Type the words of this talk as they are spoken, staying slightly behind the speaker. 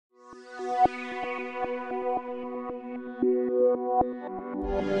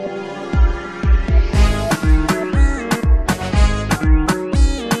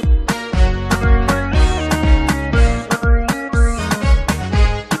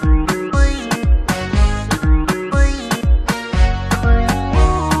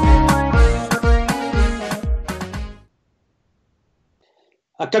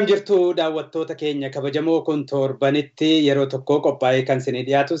Akkam jirtu daawwattoota keenya kabajamoo kun torbanitti yeroo tokko qophaa'ee kan isinii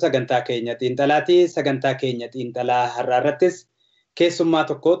dhiyaatu sagantaa keenya xiinxalaati. Sagantaa keenya xiinxalaa har'aa irrattis keessummaa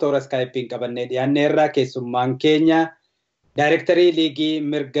tokko toora Skype'n qabannee dhiyaanneerra. Keessummaan keenya Daayirektarii Liigii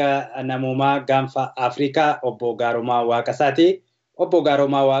Mirga Namoomaa Gaanfa Afrikaa Obbo Gaarumaa Waaqasaati. Obbo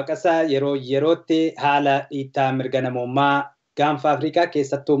Gaarumaa Waaqasaa yeroo yerootti haala dhiittaa mirga namoomaa Gaanfa Afrikaa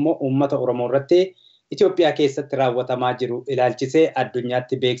keessattuu immoo uummata Oromoo irratti Itoophiyaa keessatti raawwatamaa jiru ilaalchisee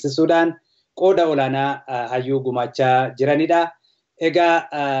addunyaatti beeksisuudhaan qooda olaanaa hayyuu gumaachaa jiranidha.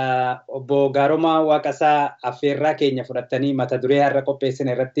 Egaa obbo Gaarumaa Waaqasaa affeerraa keenya fudhattanii mata duree har'a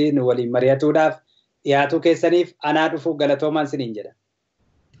qopheessine irratti nu waliin mari'atuudhaaf dhiyaatuu keessaniif anaa dhufuu galatoomaan isiniin jedha.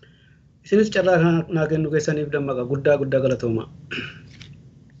 Isinis carraa naa kennu keessaniif dammaqa guddaa galatoomaa.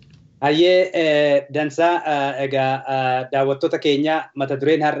 Hayyee dansaa egaa daawwattoota keenya mata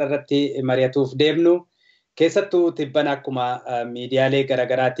dureen har'a irratti mari'atuuf deemnu keessattuu tibban akkuma miidiyaalee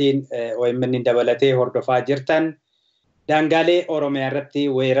garaagaraatiin OMN dabalatee hordofaa jirtan daangaalee Oromiyaa irratti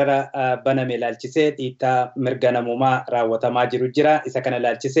weerara baname ilaalchisee dhiittaa mirga namoomaa raawwatamaa jiru jira. Isa kana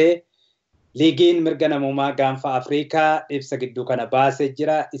ilaalchisee Liigiin Mirga Namoomaa Gaanfa Afrikaa ibsa gidduu kana baasee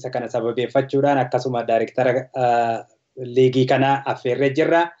jira. Isa kana sababeeffachuudhaan akkasuma daayirektara liigii kana affeerree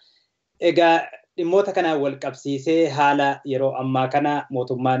jirra. Egaa dhimmoota kana wal qabsiisee haala yeroo ammaa kana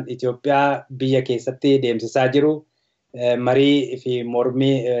mootummaan Itoophiyaa biyya keessatti deemsisaa jiru marii fi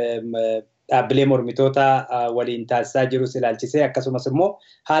mormii dhaabbilee mormitoota waliin taasisaa jirus ilaalchisee akkasumas immoo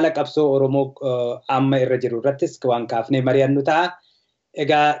haala qabsoo Oromoo amma irra jiru irrattis waan kaafnee mari'annu ta'a.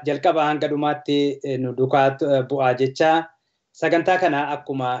 Egaa jalqaba hanga dhumaatti nu duukaa bu'aa jecha sagantaa kana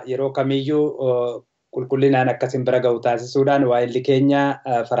akkuma yeroo kamiyyuu qulqullinaan akkasin bira ga'u taasisuudhaan waa'illi keenya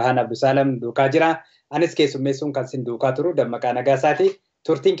Farhaan Abdusaalam duukaa jira. Anis keessummeessuun kan sin duukaa turu Dammaqaa Nagaasaati.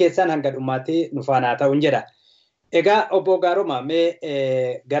 Turtiin keessan hanga dhumaatti nu faana ta'uun jedha. Egaa obbo Gaarumaa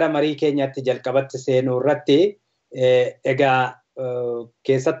mee gara marii keenyatti jalqabatti seenuu irratti egaa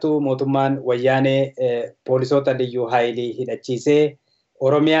keessattuu mootummaan wayyaanee poolisoota liyyuu haayilii hidhachiisee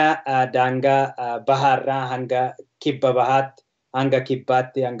Oromiyaa daangaa bahaarraa hanga kibba bahaatti hanga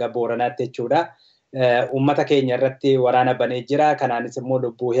kibbaatti hanga booranaatti jechuudha. Uummata keenya irratti waraana banee jira. Kanaanis immoo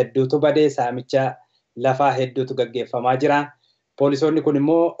lubbuu hedduutu badee saamicha lafaa hedduutu gaggeeffamaa jira. Poolisoonni kun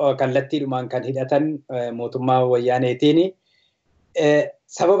immoo kallattiidhumaan kan hidhatan mootummaa wayyaaneetiin.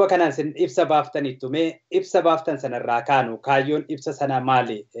 Sababa kanaan sin ibsa baaftaniittu mee ibsa baaftan sanarraa kaanu kaayyoon ibsa sana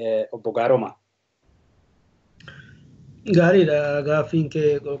maali obbo Gaarumaa? Gaariidha, gaaffiin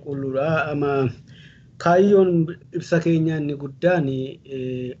kee qulqulluudha. Ama kaayyoon ibsa keenya inni guddaan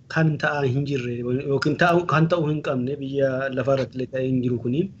kan ta'aa hin jirre yookiin kan ta'uu hin qabne biyya lafarratti ta'ee hin jiru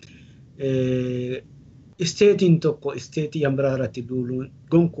kuni isteetiin tokko isteetii hambira irratti duuluun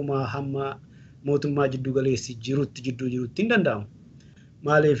gonkumaa hamma mootummaa jiddu galeessi jirutti hin danda'amu.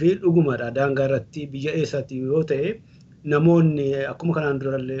 Maaliif dhugumadha daangaa irratti biyya eessaatti yoo ta'e namoonni akkuma kanaan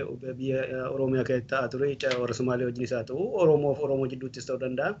durallee biyya Oromiyaa keessatti ta'aa ture warra Somaalee wajjin isaa ta'u Oromoo jidduuttis ta'uu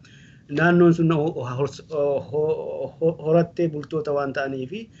danda'a. Naannoon sun horattee bultoota waan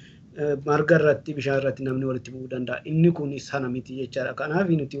ta'aniif marga irratti bishaan irratti namni walitti bu'uu danda'a. Inni kun sana miti jechaadha. Kanaaf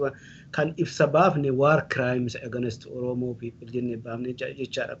nuti kan ibsa baafne war crimes against Oromoo people jennee baafne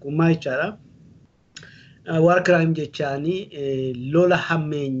jechaadha. Kun maal jechaadha? War crime jechaanii lola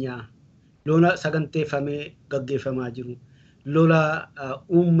hammeenyaa, lola saganteeffamee gaggeeffamaa jiru, lola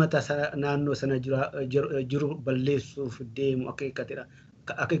uummata naannoo sana jiru balleessuuf deemu akeekatedha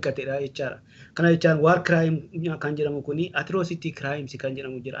jechaadha. Kana jechaan war crime kan jedhamu kuni atrocity crimes kan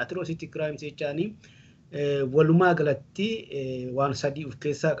jedhamu jira. Atrocity crimes jechaanii walumaa galatti waan sadii of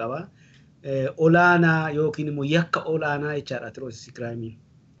keessaa qaba. Olaanaa yookiin immoo yakka olaanaa jechaadha atrocity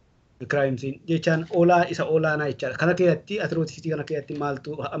crimes jechaan isa olaanaa jechaadha. Kana keessatti atrocity kana keessatti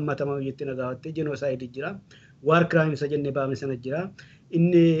maaltu hammatama jettee nagaawatte genocide jira. War crimes jennee baafne sana jira.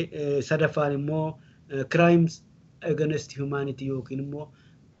 Inni sadaffaan immoo crimes against humanity yookiin immoo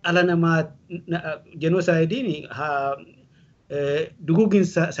ala namaa genocidein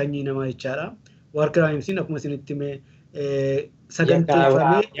duguuginsa sanyii namaa jechaadha. War crimes akkuma isinitti mee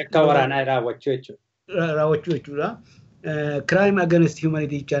saganteeffamee yakka waraanaa raawwachuu jechuudha. Crime against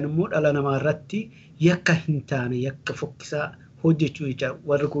humanity jechaan immoo dhala namaa irratti yakka hin taane yakka fokkisaa hojjechuu jechaadha.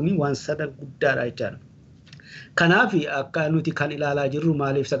 Warri kun waan sadan guddaadha jechaadha. Kanaaf akka nuti kan ilaalaa jirru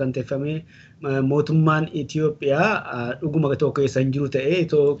maaliif saganteeffamee mootummaan Itoophiyaa dhuguma tokko keessa hin jiru ta'e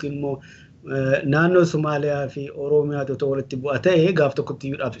yookiin immoo naannoo Somaaliyaa fi Oromiyaa tokko walitti bu'a ta'e gaaf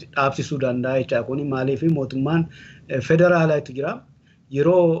tokkotti dhaabsisuu danda'a jechaadha. Kun maaliif mootummaan federaalaatu jira.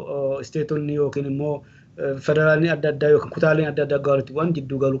 Yeroo isteetonni yookiin immoo federaalni adda addaa yookaan kutaaleen adda addaa gaariitti waan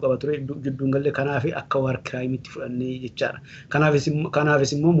jidduu galuu qaba ture jidduun galee kanaaf akka war kiraayimitti fudhannee jechaadha.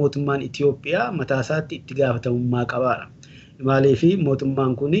 Kanaafis immoo mootummaan Itoophiyaa mataa isaatti itti gaafatamummaa qabaadha. Maaliif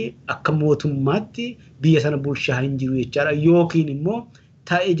mootummaan kun akka mootummaatti biyya sana bulchaa hin jiru jechaadha. Yookiin immoo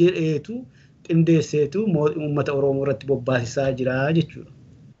taa'ee jedheetu qindeesseetu uummata Oromoo irratti bobbaasisaa jira jechuudha.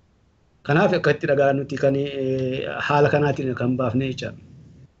 Kanaaf akka itti dhagaa nuti kan haala kanaatiin kan baafne jechaadha.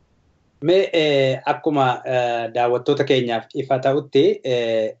 Mee akkuma daawwattoota keenyaaf ifa ta'utti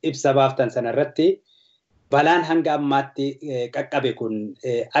ibsa baaftan sanarratti balaan hanga ammaatti qaqqabe kun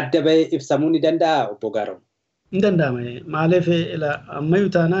adda bahee ibsamuu ni danda'a obbo Gaaroo? Ni danda'ama. Maaliif ammayyuu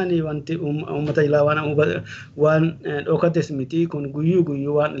taanaan wanti uummata ilaa waan dhokates miti kun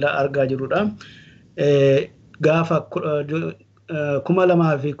guyyuu waan ilaa argaa jirudha. Gaafa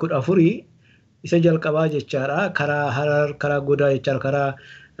 2014 isa jalqabaa jechaadha. Karaa Harar, karaa Godaa jechaadha. Karaa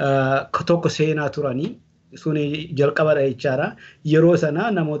tokko seenaa turanii suni jalqabadha jechaadha. Yeroo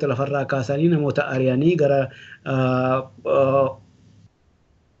sana namoota lafarraa kaasanii namoota ari'anii gara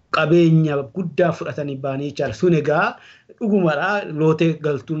qabeenya guddaa fudhatanii baanii jechaadha. Sun egaa dhugumadha lootee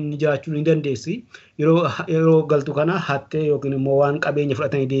galtuun jiraachuu ni dandeessi. Yeroo galtu kana hattee yookiin immoo waan qabeenya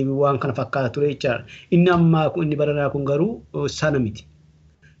fudhatanii deebi'u waan kana fakkaata ture jechaadha. Inni ammaa kun inni baranaa kun garuu sana miti.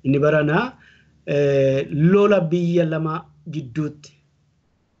 Inni baranaa lola biyya lama gidduutti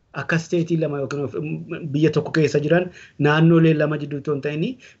akka steetii lama yookiin biyya tokko keessa jiran naannolee lama jidduutti on ta'ini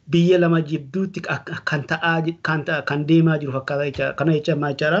biyya lama jidduutti kan deemaa jiru fakkaata jechaadha. Kana jecha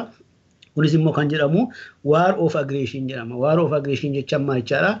ammaa jechaadha. Kunis immoo kan jedhamu war of aggression jedhama. War of aggression jecha ammaa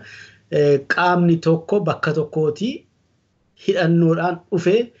jechaadha. Qaamni tokko bakka tokkooti hidhannoodhaan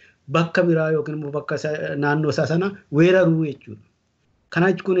dhufee bakka biraa yookiin immoo bakka naannoo isaa sana weeraruu jechuudha.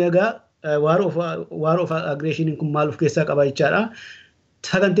 Kana kun egaa war of aggression kun maal of keessaa qaba jechaadha.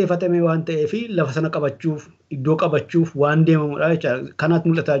 Saganteeffatamee waan ta'eef lafa sana qabachuuf iddoo qabachuuf waan deemamudha jechaadha. Kanaatti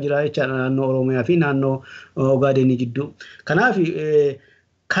mul'ataa jira jechaadha naannoo Oromiyaa fi naannoo Ogaadenii jidduu. Kanaaf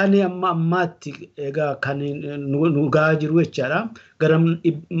kan ammaatti egaa kan nu gahaa jiru jechaadha. Gara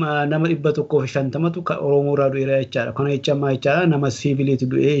nama 150tu Oromoo irraa du'eera jechaadha. Kana jecha ammaa jechaadha nama siviiliitu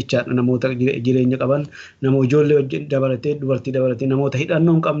du'ee jechaadha. Namoota jireenya qaban, nama ijoollee wajjin dabalatee, dubartii dabalatee, namoota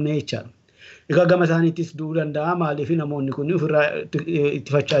hidhannoo hin qabne jechaadha. Egaa gama isaaniittis du'uu danda'a maaliif namoonni kun ofirraa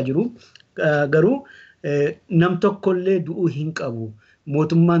ittifachaa jiru. Garuu nam tokkollee du'uu hin qabu.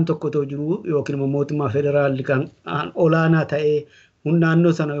 Mootummaan tokko ta'u jiru yookiin immoo mootummaa federaalii kan olaanaa ta'ee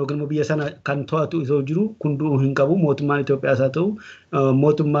naannoo sana yookiin biyya sana kan to'atu isoo jiru kun du'uu hin qabu. Mootummaan Itoophiyaas haa ta'u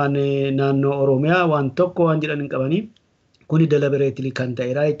mootummaan naannoo Oromiyaa waan tokko waan jedhan hin qabanii kuni deliberately kan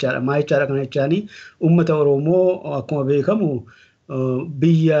ta'edha jechaadha. Maa jechaadha kana jechaanii uummata Oromoo akkuma beekamu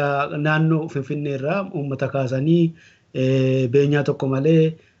biyya naannoo Finfinnee irraa uummata kaasanii beenyaa tokko malee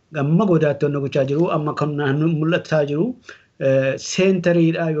amma godaatti onnoo gochaa jiru. Amma kan mul'ataa jiru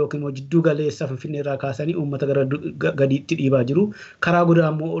seentariidha yookiin jidduu galeessa Finfinnee irraa kaasanii uummata gara gadiitti dhiibaa jiru. Karaa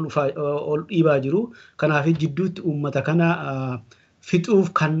Godaa immoo ol dhiibaa jiru. Kanaaf jidduutti uummata kana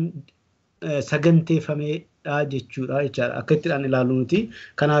fixuuf kan saganteeffamedha jechuudha jechaadha. Akka ittidhaan ilaalu nuti.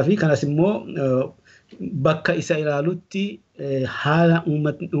 Kanaaf kanas immoo bakka isa ilaalutti haala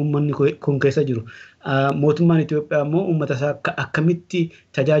uummanni kun keessa jiru. Mootummaan Itoophiyaa immoo uummata isaa akkamitti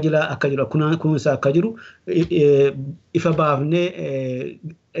tajaajilaa akka jiru kunuunsaa akka jiru ifa baafnee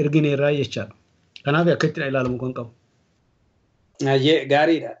ergineerraa jechaadha. Kanaaf akka itti ilaalamu kan qabu.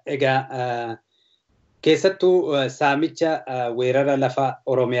 Gaariidha. Egaa keessattuu saamicha weerara lafa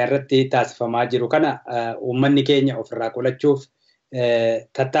Oromiyaa irratti taasifamaa jiru kana uummanni keenya ofirraa qolachuuf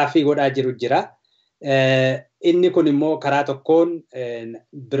tattaaffii godhaa jiru jira. Inni kun immoo karaa tokkoon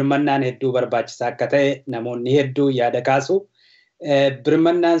birmannaan hedduu barbaachisaa akka ta'e namoonni hedduu yaada kaasu.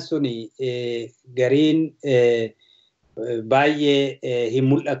 Birmannaan suni gariin baay'ee hin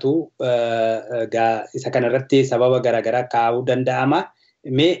mul'atu. Isa kanarratti sababa garaagaraa kaa'uu danda'ama.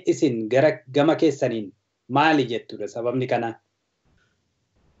 Mee isin gama keessaniin maali jettudha sababni kana?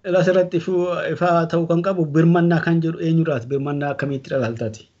 Asirratti ifaa ta'uu kan qabu birmannaa kan jedhu eenyurraati? Birmannaa akkamitti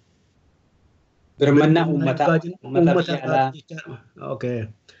dhalaaltaati? Birmannaa uummataa. Okay.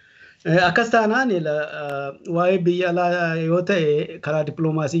 Akkas taanaan waa'ee biyya alaa yoo ta'e karaa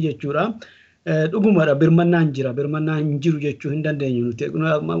dippiloomaasii jechuudha. Dhugumadha birmannaan jira. Birmannaan hin jiru jechuu hin dandeenyu nuti.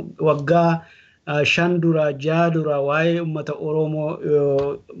 Waggaa 5 dura 6 dura waa'ee uummata Oromoo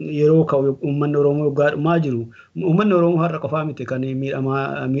yeroo ka'u uummanni Oromoo dhumaa jiru. Uummanni Oromoo har'a qofaa miti kan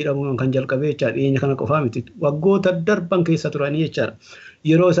miidhamuun kan jalqabee jechaadha. Dhiyeenya kana qofaa miti. Waggoota darban keessa turanii jechaadha.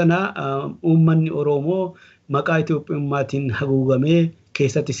 Yeroo sana uummanni Oromoo maqaa Itoophiyummaatiin haguugamee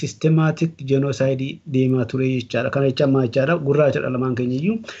keessatti systematic genocide deemaa ture jechaadha. Kana jecha ammaa jechaadha gurraacha lamaan keenya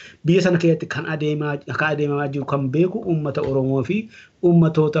iyyuu biyya sana keessatti kan adeemaa jiru kan beeku uummata Oromoo fi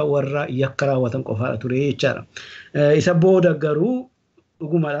uummatoota warra yakka raawwatan qofaadha ture jechaadha. Isa booda garuu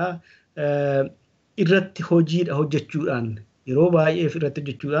dhugumadha irratti hojiidha hojjechuudhaan yeroo baay'ee irratti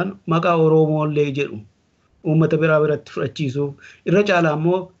hojjechuudhaan maqaa Oromoolee jedhu uummata biratti fudhachiisuuf irra caalaa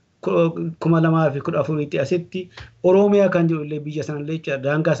immoo 2014 asitti Oromiyaa kan jedhullee biyya sanallee jechaadha.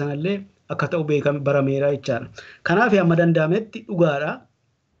 Daangaa sanallee akka ta'u beekame barameera jechaadha. Kanaaf amma danda'ametti dhugaadha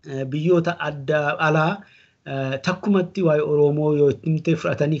biyyoota adda alaa takkumatti waa'ee Oromoo yoo itti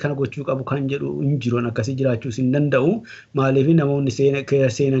fudhatanii kana gochuu qabu kan jedhu hin jiru akkasii jiraachuus hin danda'u. Maaliif namoonni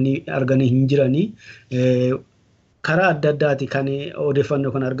seenanii arganii hin jiranii karaa adda addaati kan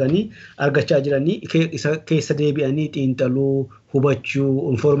odeeffannoo kan argachaa jiranii keessa deebi'anii xiinxaluu hubachuu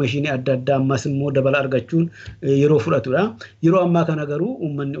information adda addaa ammas immoo dabala argachuun yeroo fudhatudha. Yeroo ammaa kana garuu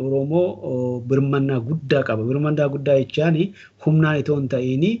uummanni Oromoo birmannaa guddaa qaba. Birmannaa guddaa jechaan humnaan itoo hin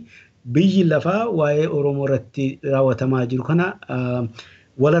ta'in biyyi lafaa waa'ee Oromoo irratti raawwatamaa jiru kana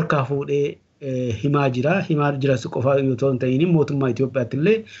wal harkaa fuudhee himaa jiras qofa yoo ta'in mootummaa Itoophiyaatti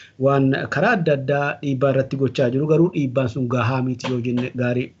illee waan karaa adda addaa dhiibbaa irratti gochaa jiru garuu dhiibbaan sun gahaa miti yoo jenne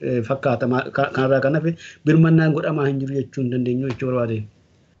gaarii fakkaata kanarraa kan hafe birmannaan godhamaa hin jiru jechuu hin dandeenyu jechuu barbaade.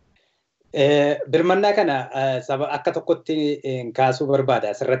 Birmannaa kana akka tokkotti kaasuu barbaada.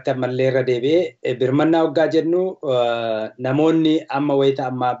 Asirratti ammallee irra deebi'ee birmannaa waggaa jennu namoonni amma wayita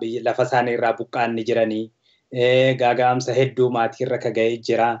amma lafa isaanii irraa buqqa'an ni jiranii gaaga'amsa hedduu maatii irra kaga'ee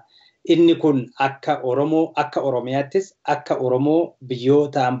jira. Inni kun akka Oromoo akka Oromiyaattis akka Oromoo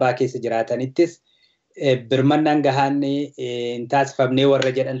biyyoota hambaa keessa jiraatanittis birmannaan gahaan hin taasifamnee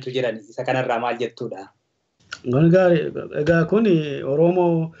warra jedhantu jiran isa kanarraa maal jettudha? Egaa kun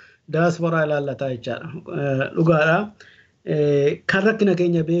Oromoo diaasporaa ilaallataa jechaadha. Dhugaadha. Kan rakkina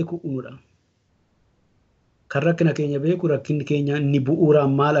keenya beeku unudha. Kan rakkina keenya beeku rakkinni keenya inni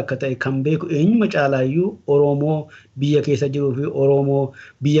bu'uuraan maal akka ta'e kan beeku eenyuma caalaayyuu Oromoo biyya keessa jiruu fi Oromoo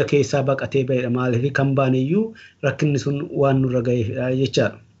biyya keessaa baqatee bahedha. Maaliif kan baaneyyuu rakkinni sun waan nurra ga'eefidha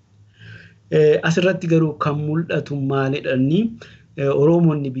jechaadha. Asirratti garuu kan mul'atu maalidhaani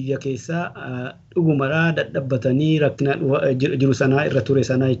Oromoonni biyya keessaa dhugumadhaa dadhabbatanii rakkina jiru sanaa irra ture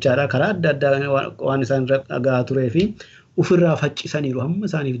sanaa jechaadha. Karaa adda addaa waan isaan irra gahaa turee fi ofirraa faccisaniiru hamma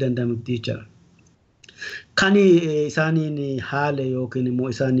isaaniif danda'amutti jechaadha. Kan isaaniin haala yookiin immoo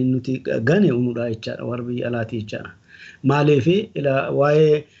isaaniin nuti gane unudha jechaadha warra biyya alaati jechaadha. Maaliif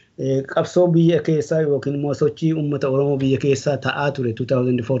waa'ee qabsoo biyya keessaa yookiin immoo sochii uummata Oromoo biyya keessaa ta'aa ture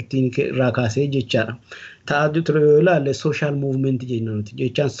 2014 irraa kaasee jechaadha. Ta'aa ture yoo ilaalle social movement jenna nuti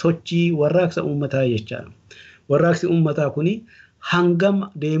jechaan sochii warraaqsa uummataa jechaadha. Warraaqsi uummataa kuni hangam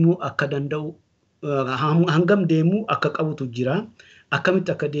deemuu akka danda'u hangam deemuu akka qabutu jira.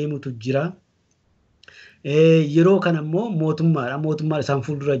 Akkamitti akka deemutu jira. Yeroo kana immoo mootummaan isaan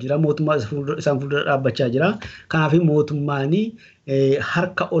fuuldura jira. Mootummaan isaan fuuldura dhaabbachaa jira. Kanaaf mootummaan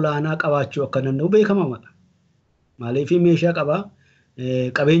harka olaanaa qabaachuu akka danda'u beekamaadha. Maaliif meeshaa qaba,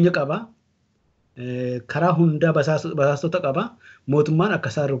 qabeenya qaba, karaa hundaa basaastota qaba. Mootummaan akka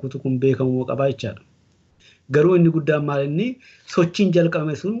isaan rukutu kun beekamuu qaba jechaadha. Garuu inni guddaan maal inni sochiin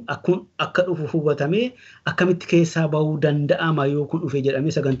jalqabame sun akka dhufu hubatamee akkamitti keessaa bahuu danda'ama yoo kun dhufe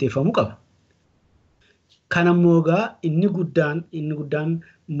jedhamee saganteeffamuu qaba. Kanammoo egaa inni guddaan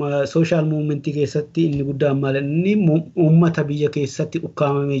social movement keessatti inni guddaan maal inni uummata biyya keessatti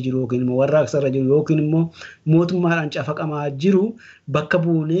ukkaamamee jiru yookiin immoo warraaqsarra jiru yookiin immoo mootummaadhaan cafaqamaa jiru bakka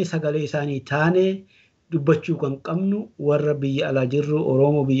buunee sagalee isaanii taanee dubbachuu kan qabnu warra biyya alaa jirru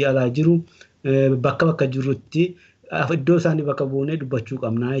Oromoo biyya alaa jiru bakka jirrutti iddoo isaanii bakka buunee dubbachuu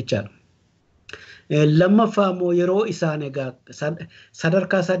qabna jechaadha. Lammaffaa immoo yeroo isaan egaa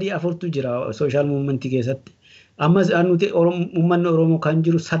sadarkaa 3-4tu jira social movement keessatti. Ammas nuti uummanni Oromoo kan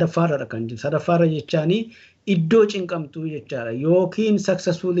jiru sadaffaarra kan jiru. Sadaffaarra jechaani iddoo cinqamtuu jechaadha. Yookiin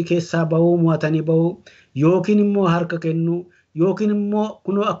successfully keessaa bahuu mo'atanii bahuu yookiin immoo harka kennuu yookiin immoo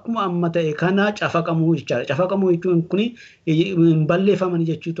kunoo akkuma amma ta'e kana cafaqamuu jechaadha. Cafaqamuu jechuun kuni hin balleeffamanii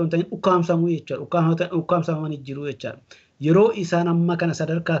jechuu ta'an ta'in ukkaamsamuu jechaadha. Ukkaamsamanii jiru jechaadha. Yeroo isaan amma kana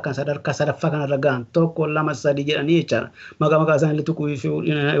sadarkaa sadaffaa kanarra gahan 1 2 3 jedhanii jechaadha. Maqaa isaanii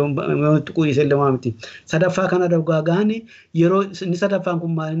tuquu illee miti. Sadaffaa kanarra gahan yeroo inni sadaffaan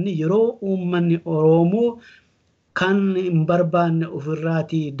kun maal inni yeroo uummanni Oromoo kan hin barbaanne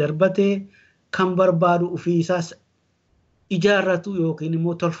ofirraatii darbatee kan barbaadu ofiisaas ijaarratu yookiin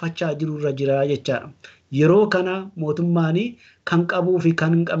immoo tolfachaa jirurra jira jechaadha. Yeroo kana mootummaan kan qabuu fi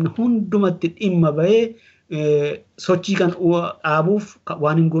kan hin qabne hundumatti dhimma bahee sochii kan dhaabuuf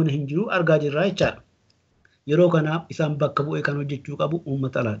waan hin goone hin jiru argaa jirra jechaadha. yeroo kanaaf isaan bakka bu'ee kan hojjechuu qabu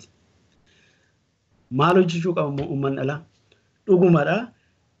uummata alaati. Maal hojjechuu qabu uummanni alaa? Dhugumadha.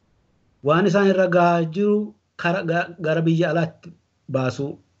 Waan isaan irra gahaa jiru gara biyya alaatti baasu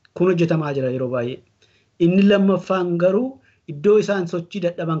kun hojjetamaa jira yeroo baay'ee. Inni lammaffaan garuu iddoo isaan sochii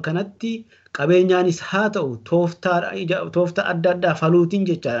dadhaban kanatti qabeenyaanis haa ta'u tooftaa adda addaa faluutiin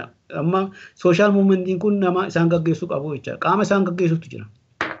jechaadha. Amma sooshaal muumentiin kun nama isaan gaggeessuu qabu jechaadha. Qaama isaan gaggeessutu jira.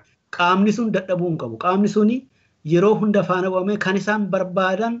 Qaamni sun dadhabuu hin qabu. Qaamni suni yeroo hunda faana bu'amee kan isaan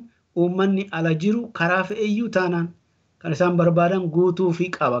barbaadan uummanni ala jiru karaa fe'eeyyuu taanaan kan isaan barbaadan guutuu fi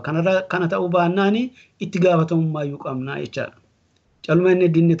qaba. Kana ta'uu baannaan itti gaafatamummaa qabna jechaadha. Calma inni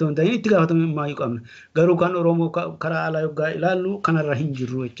dinni toon ta'in itti gaafatamummaa qabna. Garuu kan Oromoo karaa alaa yoggaa ilaallu kanarra hin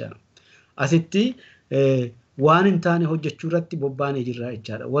jirru jechaadha. Asitti waan hin taane hojjechuu irratti bobbaanee jirra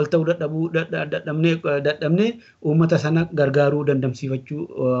jechaadha. Wal ta'uu dadhabnee uummata sana gargaaruu dandamsiifachuu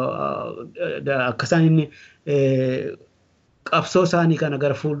akka isaan inni qabsoo isaanii kana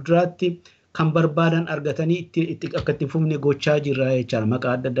gara fuulduraatti kan barbaadan argatanii akka itti fufne gochaa jirra jechaadha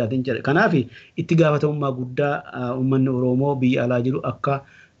maqaa adda addaatiin jedha. Kanaaf itti gaafatamummaa guddaa uummanni Oromoo biyya alaa jiru akka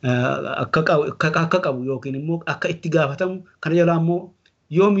qabu yookiin immoo akka itti gaafatamu kana jalaa immoo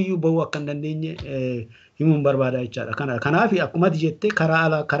yoomiyyuu bahuu akka hin dandeenye himuun barbaada jechaadha. Kanaaf akkuma jette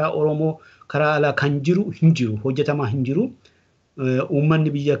karaa Oromoo karaa alaa kan jiru hin jiru hojjetamaa hin jiru. Uummanni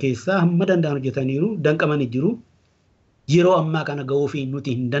biyya keessaa hamma danda'an hojjetaniiru danqamanii jiru. Yeroo ammaa kana gahuu fi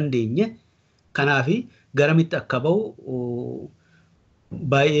nuti hin dandeenye. Kanaaf garamitti akka bahu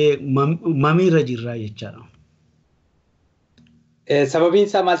baay'ee mamiirra jirra jechaadha. Sababiin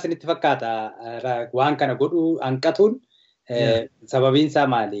isaa maal isinitti fakkaata? Waan kana godhuu hanqatuun sababiin isaa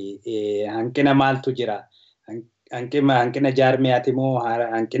maali? Hanqina maaltu jira? Hanqina jaarmiyaati moo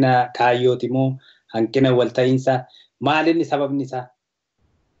hanqina kaayyooti moo hanqina walta'iinsa maalinni sababni isaa?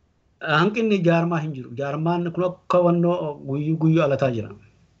 Hanqinni jaarmaa hin jiru. Jaarmaan kun akka wannoo guyyuu alataa jira.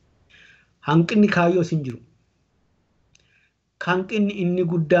 Hanqinni kaayyoos hin jiru. Hanqinni inni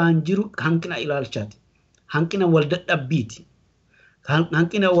guddaan jiru hanqina ilaalchaati. Hanqina wal dadhabbiiti.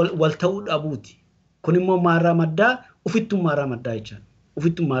 Hanqina wal ta'uu dhabuuti. Kun immoo maarraa maddaa ufittummaarraa maddaa jechaadha.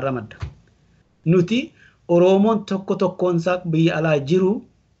 Ufittummaarraa madda. Nuti Oromoon tokkoonsaa biyya alaa jiru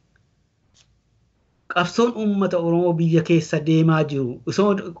qabsoon uummata Oromoo biyya keessa deemaa jiru.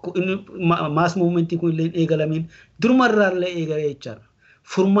 Maas muumentii kun illee eegalamiin durumarraallee eegalee jechaadha.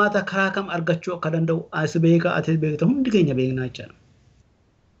 Furmaata karaa kam argachuu akka danda'u as beeka ati beekta hundi keenya beeknaa jechaadha.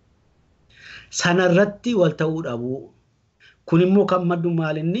 Sanarratti wal ta'uu dhabu. Kun immoo kan maddu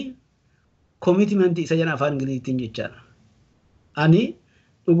maalinni koomitimentii isa jedhan afaan Ingiliziitiin jechaadha. Ani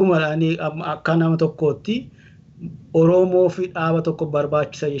dhugumadhaan akka nama tokkootti Oromoo fi dhaaba tokko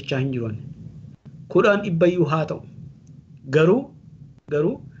barbaachisa jechaa hin jiru. 10,000 haa ta'u.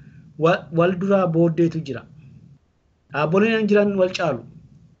 Garuu wal duraa booddeetu jira. Dhaabboleen jiran wal caalu.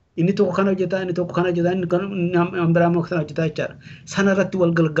 Inni tokko kana hojjetaa, inni tokko kana hojjetaa, inni kan biraa immoo kana hojjetaa jechaadha. Sanarratti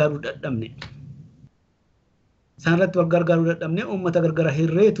wal gargaaruu dadhabne. Sanarratti wal gargaaruu dadhabne uummata gargara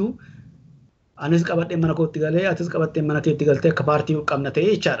hirreetu anis qabadhee mana kootti galee atis qabattee mana keetti galtee akka paartii qabna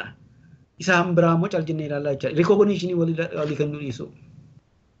ta'ee jechaadha. Isaan biraa immoo caljinnee ilaallaa jechaadha. Rikoogonishinii walii kennuu dhiisu.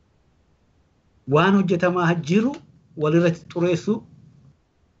 Waan hojjetamaa jiru walirratti xureessu.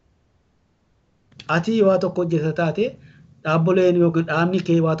 Ati waa tokko hojjeta taate dhaabboleen yookiin dhaabni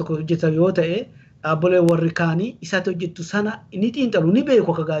kee waa tokko hojjeta yoo ta'e dhaabboleen warri kaanii isaatti hojjettu sana inni xiinxalu ni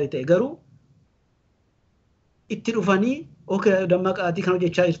beeku akka gaarii ta'e garuu itti dhufanii dammaqaatii kan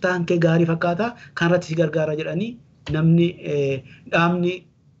hojjechaa jirta hankee gaarii fakkaata kanarratti si gargaara jedhanii namni dhaabni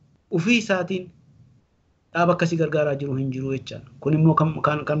ofii isaatiin dhaaba akkasii gargaaraa jiru hin jiru jechaadha. Kun immoo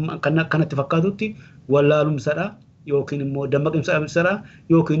kanatti fakkaatutti wallaalumsadha yookiin immoo dammaqinsadha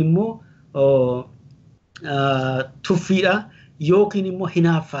yookiin immoo tuffiidha yookiin immoo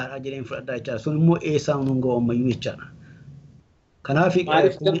hinaaffaadha jedheen fudhadhaa jechaadha. Sun immoo eessaan nun ga'oommayyuu jechaadha. Kanaaf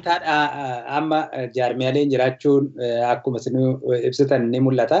gamtaadha amma jaarmiyaaleen jiraachuun akkuma isin ibsitan ni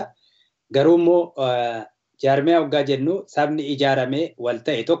mul'ata. Garuu immoo jaarmiyaa waggaa jennu sabni ijaaramee wal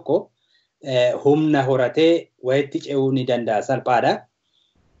ta'e tokko humna horatee wayitti ce'uu ni danda'a salphaadha.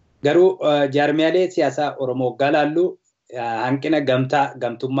 Garuu jaarmiyaalee siyaasaa Oromoo waggaa laallu hanqina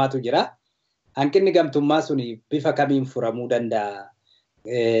gamtummaatu jira. Hanqinni gamtummaa suni bifa kamiin furamuu danda'a?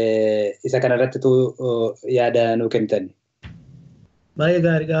 Isa kanarratti yaada nuu kennitan.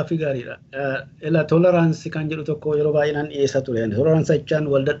 Baay'ee gaaffii gaariidha. Toleraansii kan jedhu tokko yeroo baay'inaan dhiyeessaa ture. Toleraansii jechaan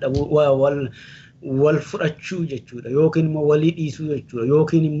wal dadhabuu wal fudhachuu jechuudha yookiin immoo walii dhiisuu jechuudha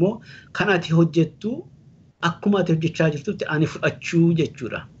yookiin immoo kan ati hojjettu akkuma ati hojjechaa jirtutti ani fudhachuu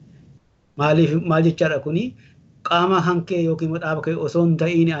jechuudha. Maal jechaadha kuni qaama hankee yookiin dhaaba kee osoo hin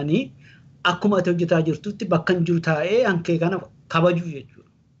ta'in ani akkuma ati hojjetaa jirtutti bakka hin jiru taa'ee hankee kana kabajuu jechuudha.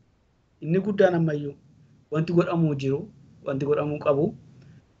 Inni guddaan ammayyuu wanti godhamuu jiru, wanti godhamuu qabu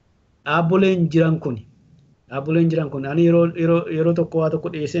dhaabboleen jiran kun ani yeroo tokko waa tokko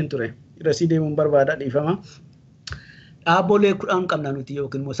dhiyeesseen ture. Irratti deemuun barbaada dhiifama. Dhaabbolee 10 qabna nuti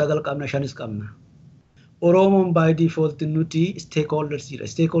yookiin immoo 9 qabna 5 qabna. Oromoon by default nuti stakeholders jira.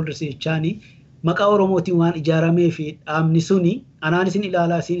 Stakeholders jechaani maqaa Oromootiin waan ijaaramee fi dhaabni suni anaan isin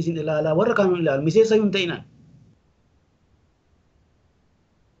ilaalaa isin ilaalaa warra kaan ilaalu miseensa hin ta'inaan.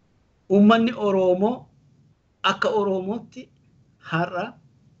 Uummanni Oromoo akka Oromootti har'a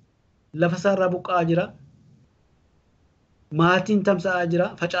lafa isaarraa buqqa'aa jira. Maatiin tamsa'aa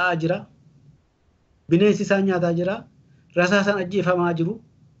jira, faca'aa jira. Bineensi isaan nyaataa jira. Rasaasaan ajjeefamaa jiru.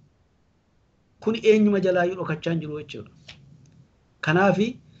 Kun eenyuma jalaayyuu dhokachaa jiru jechuudha. Kanaafi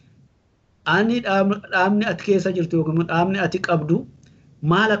ani dhaabni ati keessa jirtu yookiin dhaabni ati qabdu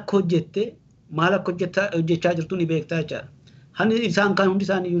maal akka hojjette maal akka hojjechaa jirtu ni beektaa jechaadha. Hani isaan kan hundi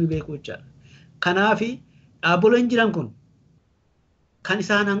isaanii ni beeku jechaadha. Kanaafi dhaabboleen jiran kun kan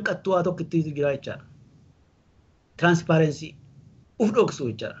isaan hanqattu waa tokko itti jira jechaadha. Transparency uf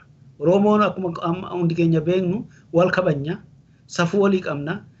dhoksu jechaadha. Oromoon akkuma hundi keenya beeknu wal kabanya, safuu walii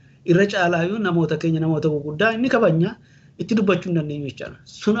qabna, irra caalaayyuu namoota keenya namoota gurguddaa inni kabanya itti dubbachuu hin dandeenyu jechaadha.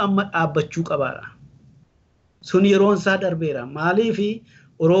 Sun amma dhaabbachuu qabaadha. Sun yeroon isaa darbeera. Maaliifi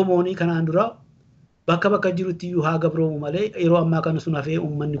Oromoonii kanaan dura bakka jirutti iyyuu haa gabroomu malee yeroo ammaa kana sun hafee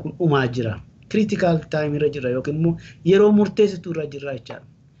uummanni kun umaa jira. Critical time irra jira yookiin immoo yeroo murteessituu irra jira jechaadha.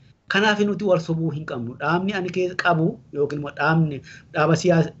 Kanaaf nuti wal sobuu hin qabnu. Dhaabni ani keessa qabu yookiin immoo dhaaba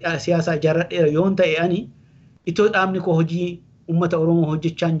siyaasaa ijaarradheera yoon ta'e ani itoo dhaabni koo hojii uummata Oromoo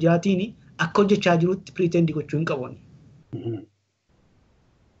hojjechaa hin jiraatiin akka hojjechaa jirutti pretend gochuu hin qabu.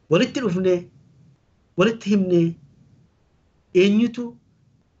 Walitti dhufnee walitti himnee eenyutu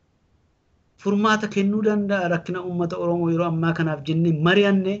furmaata kennuu danda'a rakkina uummata Oromoo yeroo ammaa kanaaf jennee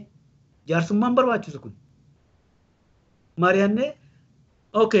mari'annee jaarsummaan barbaachisu kun. Mari'annee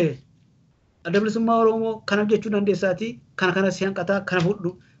okay adda bilisummaa Oromoo kana hojjechuu dandeessaati kana si hanqataa kana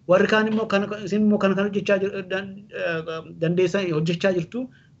fudhu warri kaan immoo isin immoo kana hojjechaa dandeessaa hojjechaa jirtu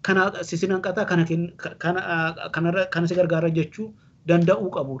kana sisin hanqataa kana si gargaara jechuu danda'uu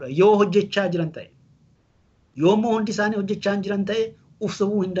qabudha. Yoo hojjechaa jiran ta'e yoo immoo hundi isaanii hojjechaa jiran ta'e uf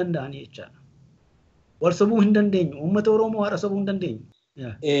sobuu hin danda'ani jechaadha. Wal sobuu hin dandeenyu. Uummata Oromoo har'a sobuu hin dandeenyu.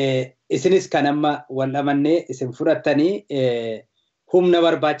 Isinis kan amma wal amannee isin fudhattanii humna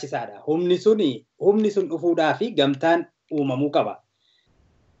barbaachisaadha. Humni sun dhufuudhaa fi gamtaan uumamuu qaba.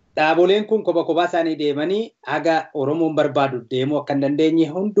 Dhaaboleen kun kophaa isaanii deemanii haga Oromoon barbaadu deemuu akka hin dandeenye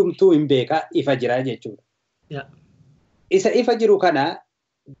hundumtuu hin beeka ifa jira jechuudha. Isa ifa jiru kana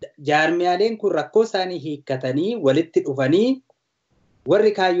jaarmiyaaleen kun rakkoo isaanii hiikkatanii walitti dhufanii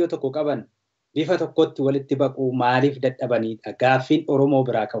warri kaayyoo tokko qaban bifa tokkotti walitti baquu maaliif dadhabanidha gaaffiin Oromoo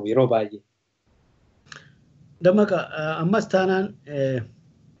biraa qabu yeroo baay'ee. Damaqa ammas taanaan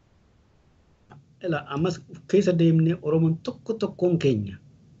ammas keessa deemnee Oromoon tokkoon keenya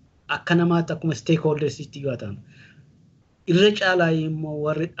akka namaatti akkuma stakeholdersitti yoo ta'an irra caalaa immoo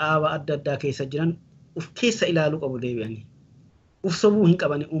warri dhaaba adda addaa keessa jiran uf keessa ilaaluu qabu deebi'anii. Uf sobuu hin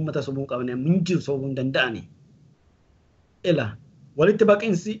qabani uummata sobuu hin qabani minjiru sobuu hin danda'ani. Walitti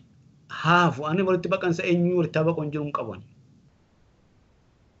baqinsi haafu ani walitti baqansa eenyu walitti baqoon jiru hin qabani.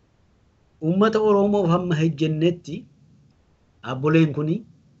 Uummata Oromoo hamma hejjennetti dhaabboleen kuni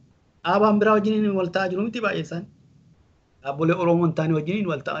dhaabaan biraa wajjiniin wal ta'aa jiru miti baay'ee isaanii. Dhaabbolee Oromoo hin taane wajjiniin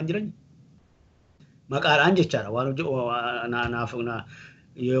wal ta'aa jiran. Maqaadhaan jechaadha waan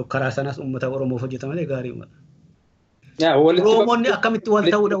yoo karaa sanas uummata Oromoof hojjetama malee gaarii uummata. Oromoonni akkamitti wal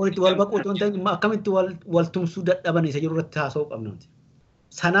ta'uudha walitti wal baquutu wanta akkamitti wal tumsuu dadhaban isa jiru irratti haasa'uu qabna.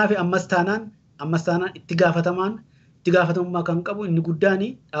 Sanaaf ammas taanaan itti gaafatamummaa kan qabu inni guddaan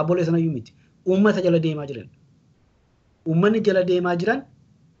dhaabbolee sanayyuu miti. Uummata jala deemaa jiran. Uummanni jala deemaa jiran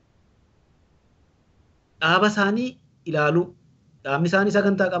dhaaba isaanii ilaaluu. Dhaabni isaanii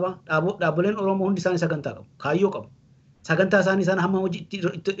sagantaa qaba. Dhaabboleen Oromoo hundi isaanii sagantaa qabu. Kaayyoo qabu. Sagantaa isaanii sana hamma hojii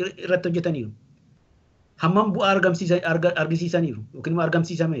irratti hojjetaniiru. Hammam bu'aa argisiisaniiru yookiin immoo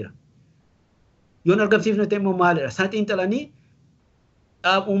argamsiisameera. Yoon argamsiifne ta'e immoo maalidha? Sana xiinxalanii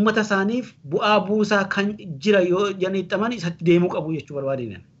uummata isaaniif bu'aa buusaa kan jira yoo janiixaman isatti deemuu qabu jechuu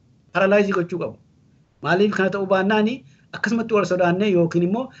barbaadeen. Paralaayizii gochuu qabu. Maaliif kana ta'uu baannaan akkasumatti wal sodaannee yookiin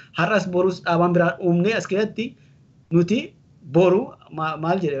immoo har'as borus dhaabaan biraa uumnee as keessatti nuti boru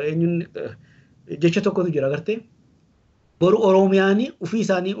maal jedhe eenyuun jecha tokkotu jira agartee. Boru Oromiyaan ofii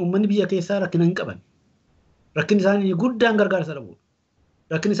isaanii uummanni biyya keessaa rakkina hin qaban. Rakkinni isaanii inni guddaan gargaarsa dhabuu.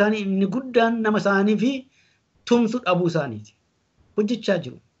 Rakkinni isaanii inni guddaan nama isaanii fi tumsu dhabuu isaaniiti. Hojjechaa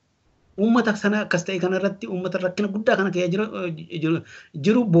jiru. Uummata sana akkas ta'e kanarratti uummata rakkina guddaa kana keessa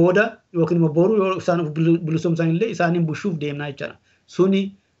jiru booda yookiin immoo boru yoo isaan bilisomsan illee isaaniin bushuuf deemnaa jechaadha.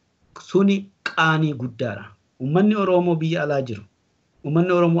 Suni qaanii guddaadha. Uummanni Oromoo biyya alaa jiru.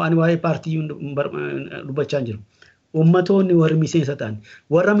 Uummanni Oromoo ani waa'ee paartii dubbachaa jiru. Uummatoonni warri miseensa ta'an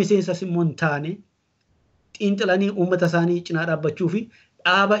warra miseensas immoo hin taane xiinxalanii uummata isaanii cinaa dhaabbachuu fi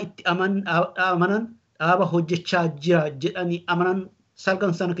dhaaba itti amanan dhaaba hojjechaa jira jedhanii amanan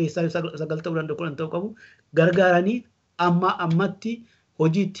salgan sana keessaa sagal ta'uu danda'u kudhan ta'uu qabu gargaaranii ammatti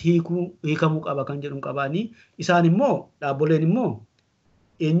hojiitti hiikamuu qaba kan jedhu qabaanii isaan immoo dhaabboleen immoo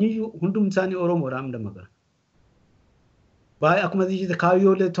eenyuyyuu hundumti isaanii Oromoodhaan dammaqa. Baay'ee akkuma jette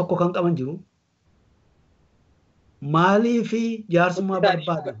kaayyoolee tokko kan qaban jiru. Maaliif jaarsummaa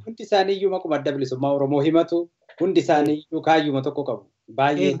barbaadu? Hundi isaanii iyyuu maquma adda bilisummaa Oromoo himatu hundi isaanii iyyuu kaayyuma tokko qabu.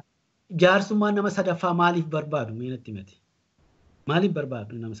 Baay'ee. Jaarsummaa nama sadaffaa maaliif barbaadu? Meenatti himate. Maaliif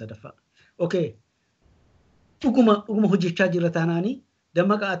barbaadu nama sadaffaa? Okay. Dhuguma hojjechaa jirra taanaanii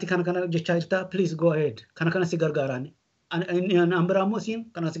dammaqa ati kana hojjechaa jirta please go ahead. Kana si gargaaraani. An biraa immoo siin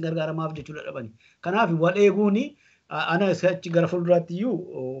kana si gargaaramaaf jechuudha dhabani. Kanaaf wal eeguuni ana achi gara fuulduraatti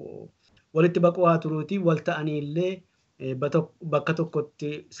iyyuu walitti baqaa turuuti wal ta'anii illee bakka tokkotti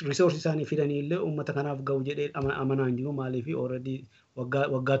resource isaanii fidanii illee uummata kanaaf ga'u jedhee amanaan jiru maaliif already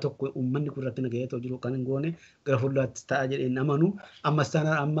waggaa tokko uummanni kun irratti nagayatoo jiru kan hin goone gara fuulduraatti ta'a jedheen amanu ammas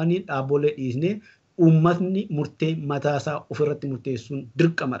taanaan ammanii dhaabbolee dhiisnee uummatni murtee mataasaa ofirratti murteessuun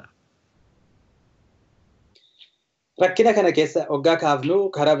dirqamadha. Rakkina kana keessa waggaa kaafnu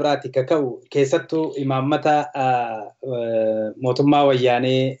karaa biraatti kaka'u keessattuu imaammata mootummaa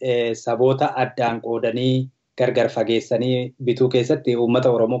wayyaanee saboota addaan qoodanii gargar fageessanii bituu keessatti uummata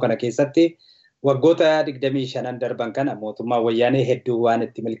Oromoo kana keessatti waggoota 25 darban kana mootummaa wayyaanee hedduu waan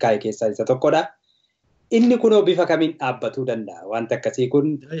itti milkaa'e keessaa isa tokkodha. Inni kunoo bifa kamiin dhaabbatuu danda'a? Wanta akkasii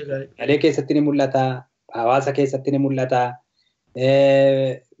kun galee keessatti ni mul'ata, hawaasa keessatti ni mul'ata.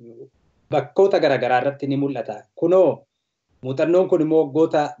 Bakkoota garaagaraa irratti ni mul'ata. Kunoo muuxannoon kun immoo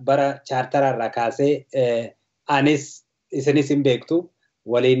waggoota bara chaartaraarraa kaasee anis isinis hin beektu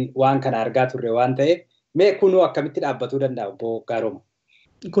waliin waan kana argaa turre waan ta'eef mee kunoo akkamitti dhaabbatuu danda'a obbo Gaaroma?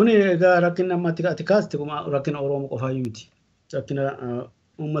 Kun egaa rakkina ammatti ati kaaste rakkina Oromoo qofaayyuu miti. Rakkina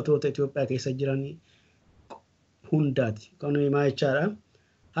uummatoota Itoophiyaa keessa jiran hundaati. Kun maal jechaadha?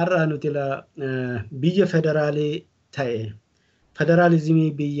 Har'a nuti biyya federaalii ta'e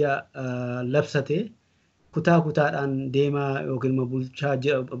federaalizimii biyya labsate kutaa kutaadhaan deemaa yookiin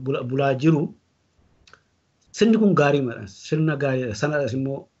bulaa jiru sirni kun gaariidha. Sirna gaariidha. Sanadhas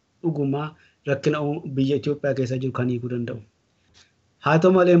immoo dhugumaa rakkina biyya Itoophiyaa keessa jiru kan hiikuu danda'u. Haa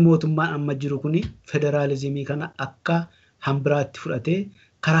ta'u malee mootummaan amma jiru kuni federaalizimii kana akka hambiraatti fudhatee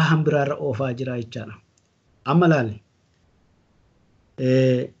karaa hambiraarra oofaa jira jechaadha. Amma laale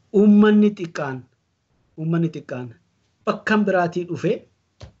uummanni xiqqaan bakka biraatii dhufee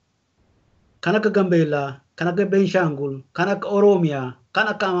kan akka Gambeellaa, kan akka Beenshaangul, kan akka Oromiyaa, kan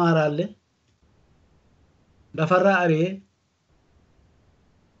akka Amaaraallee lafarraa ari'ee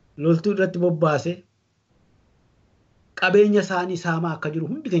loltuu irratti bobbaase qabeenya isaanii saamaa akka jiru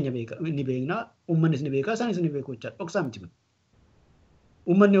hundi keenya ni beekna. Uummannis ni beeka, isaanis ni beeku jechaadha. Dhoksaa miti.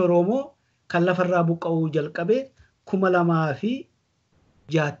 Uummanni Oromoo kan lafarraa buqqa'uu jalqabee 2006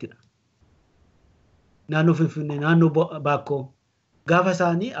 naannoo Finfinnee, naannoo Baakkoo gaafa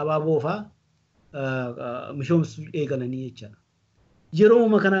isaanii abaaboo fa'aa mishoomsuu eegalanii jechaadha.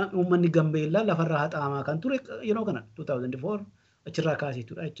 Yeroo kana uummanni Gambeellaa lafarraa haxaamaa kan ture yeroo kana 2004 achirraa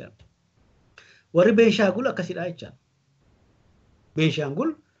kaaseetudha jechaadha. Warri Beenshaangul akkasidha jechaadha.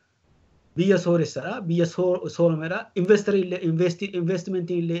 Beenshaangul biyya sooressadha, biyya sooromeedha,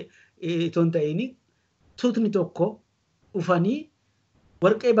 investimentii illee itoo hin ta'in tuutni tokko dhufanii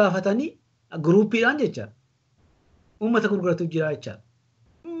warqee baafatanii guruuppiidhaan jechaadha. Uummata gurguratu jira jechaadha.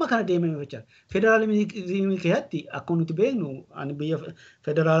 Amma kana deemame jechaadha. Federaalizimii keessatti akkuma nuti beeknu ani biyya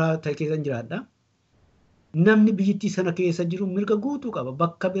federaalaa ta'e keessa jiraadha. Namni biyyattii sana keessa jiru mirga guutuu qaba.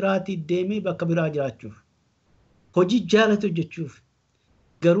 Bakka biraatti deemee bakka biraa jiraachuuf. Hojii jaalatu hojjechuuf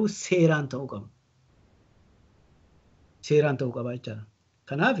garuu seeraan ta'uu qaba. Seeraan ta'uu qaba jechaadha.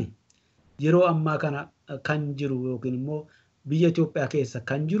 Kanaaf yeroo ammaa kana kan jiru yookiin immoo biyya Itoophiyaa keessa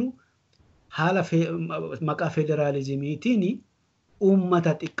kan jiru haala maqaa federaalizimiitiin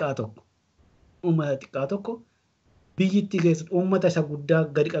uummata xiqqaa tokko biyyittii keessatti uummata isa guddaa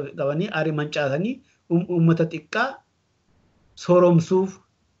gadi qabanii ari mancaasanii uummata xiqqaa sooromsuuf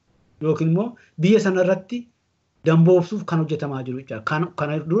yookiin immoo biyya sanarratti damboobsuuf kan hojjetamaa jiru jechaadha.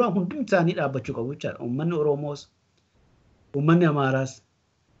 Kana dura hundi isaanii dhaabbachuu qabu jechaadha. Uummanni Oromoos, uummanni Amaaraas,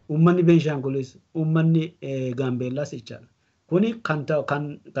 uummanni Beenshaangulis, uummanni Gaambeellaas jechaadha. Kuni kan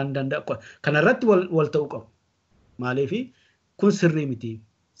danda'a kanarratti wal ta'uu qabu. Maaliif kun sirrii miti.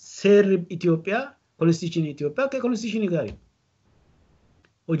 Seerri Itoophiyaa constitution Itoophiyaa akka constitution gaarii.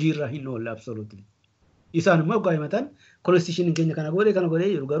 Hojiirra hin oolle absolutely. Isaan immoo gaa'imatan constitution keenya kana godhee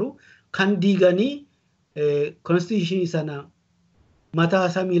jiru garuu kan diiganii constitution sana mataa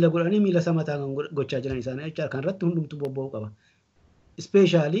isaa miila godhanii miila isaa mataa gochaa jiran isaanii jecha kanarratti hundumtu bobba'uu qaba.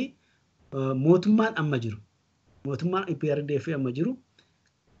 Especially mootummaan amma jiru. Mootummaan IPRDF amma jiru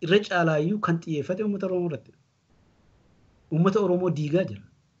irra caalaayyuu kan xiyyeeffate uummata Oromoo irratti. Uummata Oromoo diigaa jira.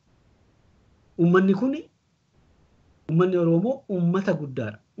 Uummanni kun uummanni Oromoo uummata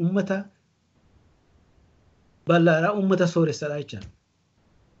guddaadha. Uummata bal'aadha. Uummata sooressaadha jechuudha.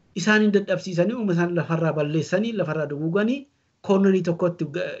 Isaan dadhabsiisanii uummata lafarraa balleessanii lafarraa duguuganii koonnanii tokkotti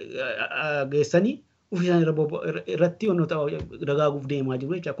geessanii ofisaan irratti dagaaguuf deemaa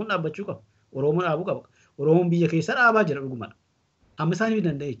jiru jechuudha. Kun dhaabbachuu qaba. Oromoo dhaabuu qaba. Oromoon biyya keessa dhaabaa jira dhugumadha. Amma isaanii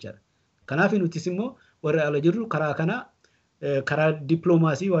danda'e jechuudha. Kanaaf nutis immoo warra ala jirru karaa kana karaa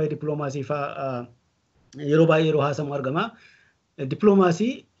dippiloomaasii waa'ee dippiloomaasii fa'aa yeroo baay'ee yeroo haasamu argama.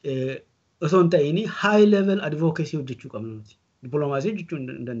 Dippiloomaasii osoo hin ta'in high level advocacy hojjechuu qabna nuti. Dippiloomaasii jechuu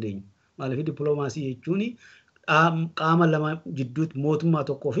hin dandeenyu. Maaliif dippiloomaasii jechuun qaama lama jidduutti mootummaa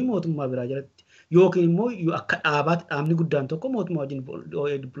tokkoo fi mootummaa biraa jalatti yookiin immoo akka dhaabaatti dhaabni guddaan tokko mootummaa wajjin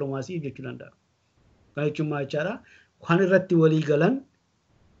dippiloomaasii hojjechuu danda'a. Kan jechuun maal jechaadha? Kan irratti walii galan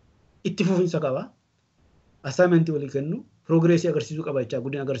itti fufinsa qaba. Assignmentii walii kennu, progresii agarsiisuu qaba jecha,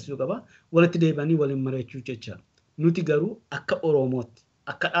 guddina agarsiisuu qaba. Walitti deebi'anii waliin mari'achuu jecha. Nuti garuu akka Oromootti,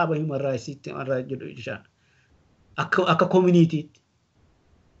 akka dhaaba human rights'iitti jedhu jecha. Akka community'tti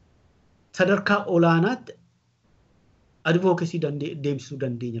sadarkaa olaanaatti advocacy deemsisuu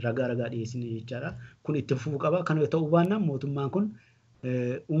dandeenya ragaa dhiyeessine jechaadha. Kun itti fufuu qaba. Kan ta'uu baannaan mootummaan kun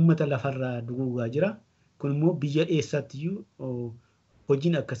uummata lafarraa duguugaa jira. Kun immoo biyya eessattiyyuu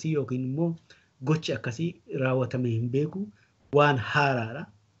hojiin akkasii yookiin immoo gochi akkasii raawwatame hin beeku waan haaraadha.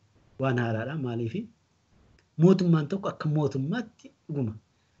 Waan haaraadha maaliif mootummaan tokko akka mootummaatti dhuguma.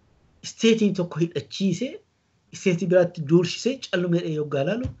 Isteetiin tokko hidhachiisee isteetii biraatti doorsisee callumee yoggaa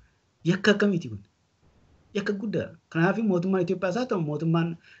laalu yakka akkamiiti kun? Yakka guddaadha. Kanaaf mootummaan Itoophiyaas haa ta'u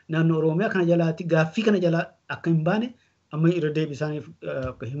mootummaan naannoo Oromiyaa kana jalaatti gaaffii kana jalaa akka hin baane amma irra deebisaaniif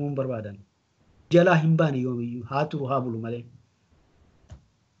akka himuun barbaadan. Jalaa hin baane yoomiyyuu haa turu haa bulu malee.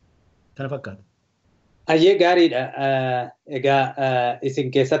 Kana fakkaata. Ayyee gaariidha. Egaa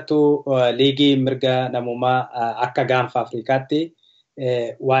isin keessattuu liigii mirga namummaa akka gaanfa Afrikaatti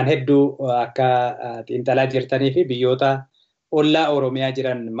waan hedduu akka xiinxalaa jirtanii fi biyyoota ollaa Oromiyaa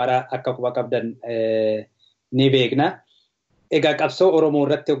jiran mara akka quba qabdan ni beekna. Egaa qabsoo Oromoo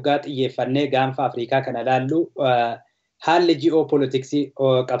irratti waggaa xiyyeeffannee gaanfa Afrikaa kana ilaallu haalli ji'oopolitiksii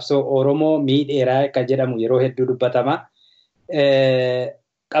qabsoo Oromoo miidheeraa akka jedhamu yeroo hedduu dubbatama.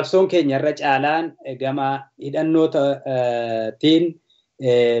 Qabsoon keenya irra caalaan gama hidhannootiin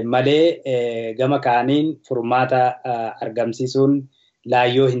malee gama kaaniin furmaata argamsiisuun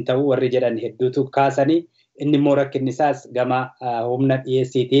laayyoo hin ta'u warri jedhan hedduutu kaasanii. Inni immoo rakkinni isaas gama humna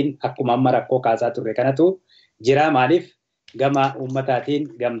dhiyeessiitiin akkuma amma rakkoo kaasaa turre kanatu jira. Maaliif gama uummataatiin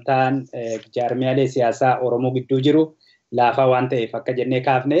gamtaan jaarmiyaalee siyaasaa Oromoo gidduu jiru laafaa waan ta'eef akka jennee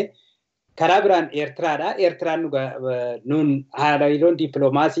kaafne. Karaa biraan Eertiraadha. Eertiraan nuun hariiroon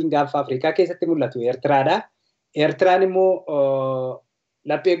dippiloomaasiin gaanfa Afrikaa keessatti mul'atu Eertiraadha. Eertiraan immoo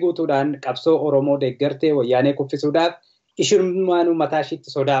laphee guutuudhaan qabsoo Oromoo deeggartee wayyaanee kuffisuudhaaf ishummaanuu mataa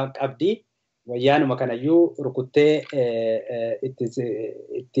ishiitti sodaa qabdi. Wayyaanuma kanayyuu rukuttee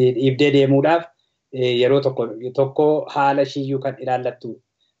itti dhiibdee deemuudhaaf yeroo tokko haala shiyyuu kan ilaallattu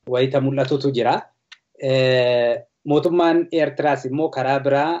wayita mul'atutu jira. Mootummaan Eertiraas immoo karaa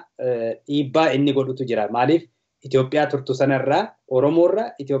biraa dhiibbaa inni godhutu jira. Maaliif Itoophiyaa turtu sanarraa Oromoorra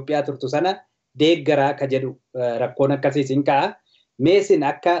Itoophiyaa turtu sana deeggaraa ka jedhu rakkoon akkasiis hin ka'a. Meesin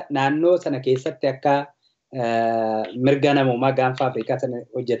akka naannoo sana keessatti akka mirga namummaa gaanfa Afrikaa sana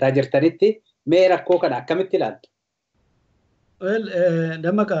hojjetaa jirtanitti mee rakkoo kana akkamitti ilaaltu?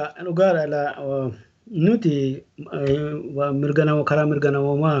 Dammaqa dhugaadha. Nuti karaa mirga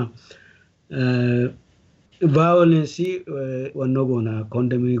namummaa violence wannoo goona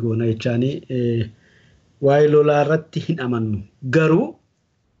condemnii goona jechaanii waa'ee lolaa irratti hin amannu.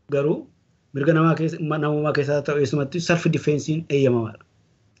 Garuu mirga namummaa keessaa ta'u eessumatti self defensiin eeyyamamaadha.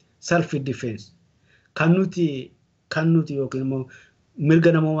 Self defense kan nuti yookiin immoo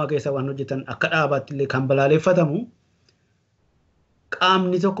mirga namummaa keessaa waan hojjetan akka dhaabaatti illee kan balaaleffatamu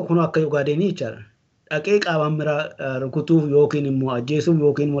qaamni tokko kun akka Ugaadeenii jechaadha. Dhaqee qaama biraa rukutuuf yookiin immoo ajjeesuuf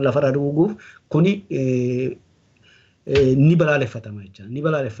yookiin immoo lafarraa duguuguuf kuni ni balaaleffatama jecha. Ni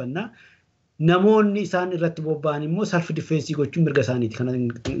balaaleffannaa namoonni isaan irratti bobba'an immoo self defense gochuun mirga isaaniiti kana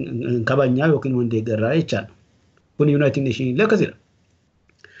kabajnaa yookiin wandee garraa jechaadha. Kun United Nations illee akkasidha.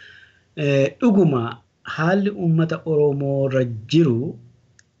 Dhuguma haalli uummata Oromoo irra jiru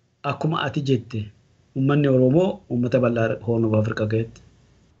akkuma ati jette uummanni Oromoo uummata bal'aa Horn of Africa keessatti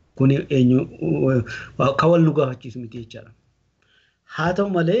kun eenyu kawal nu gaafachiisu miti jechaadha. Haa ta'u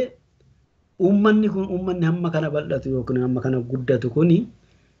malee uummanni kun uummanni hamma kana bal'atu yookiin hamma kana guddatu kuni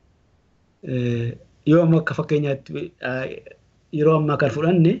yoo amma akka fakkeenyaatti yeroo ammaa kan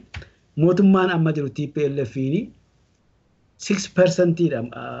fudhanne mootummaan amma jiru TPLF ni 6% dha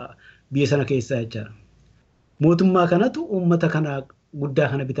biyya sana keessaa jechaadha. Mootummaa kanatu uummata kana guddaa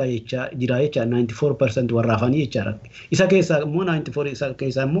kana bitaa jechaa jira jecha 94% warraafanii jechaadha. Isa keessaa immoo 94 isa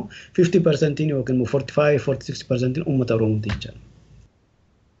keessaa immoo 50% yookiin 45-46% uummata Oromooti jechaadha.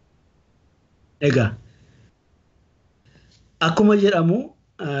 Egaa akkuma jedhamu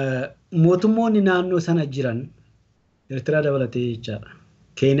mootummoonni naannoo sana jiran Eertiraa dabalatee jechaadha.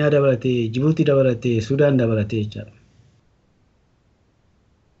 Keeniyaa dabalatee, Jibuutii dabalatee, Sudaan dabalatee jechaadha.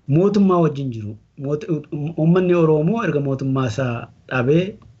 Mootummaa wajjin jiru. Uummanni Oromoo erga mootummaa isaa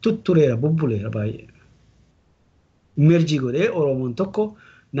dhabee tuttureera, bubbuleera baay'ee. Merjii godhee Oromoon tokko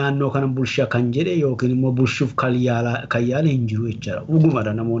naannoo kana bulshaa kan jedhe yookiin immoo bulshuuf kan yaala hin jiru jechaadha.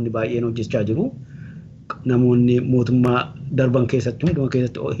 Dhugumadha namoonni baay'een hojjechaa jiru. Namoonni mootummaa darban keessatti hunduma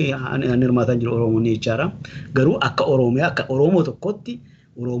keessatti hirmaataa jiru Oromoon jechaadha. Garuu akka Oromiyaa akka Oromoo tokkotti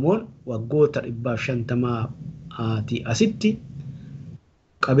Oromoon waggoota 150 asitti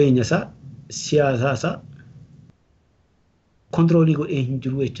qabeenya isaa siyaasa isaa kontroolii godhee hin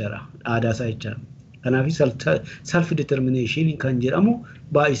jiru jechaadha. Aadaa isaa jechaadha. Kanaaf self determination kan jedhamu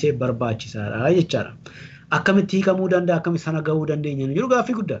baay'ee barbaachisaadha jechaadha. Akkamitti hiikamuu danda'a akkamitti sana gahuu dandeenya jiru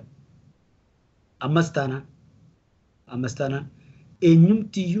gaaffii guddaa. Ammas taanaan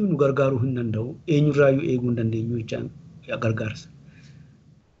eenyumtiyyuu nu gargaaruu hin danda'u. Eenyurraayyuu eeguu hin dandeenyu jechaan gargaarsa.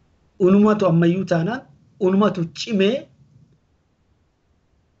 Unumatu ammayyuu taanaan unumatu cimee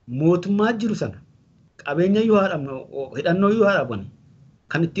mootummaa jiru sana qabeenya yoo haadhamne hidhannoo yoo haadhaman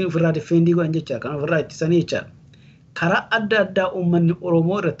kan ittiin ofirraa defendii godhan jecha kan ofirraa ittisanii jecha karaa adda addaa uummanni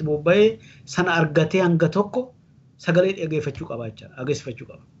Oromoo irratti bobba'ee sana argatee hanga tokko sagalee dhageeffachuu qaba jecha dhageessifachuu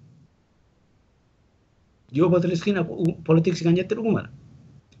qaba. Geopolitiksii kan jette dhugumadha.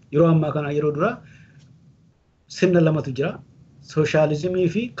 Yeroo ammaa kana yeroo dura sirna lamatu jira. Sooshaalizimii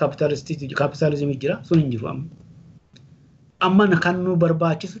fi kaapitaalizimii jira. Sun hin jiru amma. Amma kan nu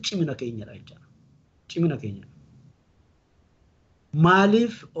barbaachisu cimina keenyadha jechaadha. Cimina keenya.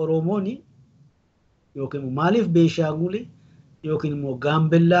 Maaliif Oromooni yookiin maaliif Beeshaangul yookiin immoo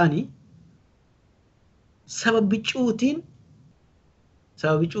Gaambellaani sababi cuutiin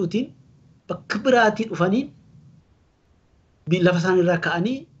bakka biraatii dhufanii lafa isaaniirraa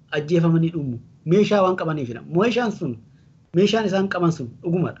ka'anii ajjeefamanii dhumu. Meeshaa waan qabaniifidha. Meeshaan isaan qaban sun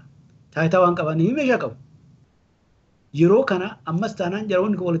dhugumadha. Taayitaa waan qabaniif meeshaa qabu. Yeroo kana ammas taanaan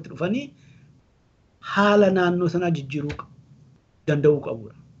jaroonni kun walitti dhufanii haala naannoo sanaa jijjiiruu danda'uu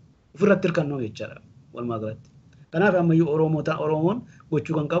qabudha. Ofirratti hirkannoo jechaadha walumaa galatti. Kanaaf ammayyuu Oromoon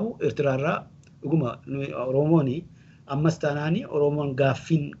gochuu kan qabu Eertiraarraa dhuguma Oromooni ammas taanaanii Oromoon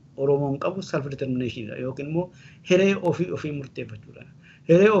gaaffiin Oromoon qabu self determinationidha yookiin immoo hiree ofii murteeffachuudha.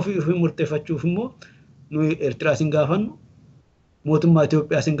 Hiree ofii murteeffachuuf immoo nuyi Eertiraa sin gaafannu mootummaa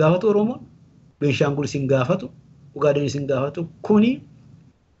Itoophiyaa sin gaafatu Oromoon Beenshaangul sin gaafatu Ugaaden sin gaafatu kuni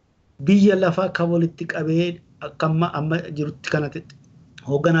biyya lafaa kan walitti qabee amma jirutti kanatti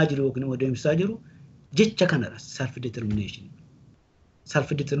hoogganaa jiru yookiin immoo deemsisaa jiru jecha kanadha self determination. Self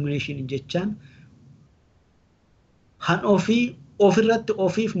determination jechaan han ofirratti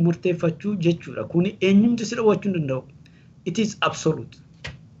ofiif murteeffachuu jechuudha. Kuni eenyumti si dhowwachuu hin danda'u. It is absolute.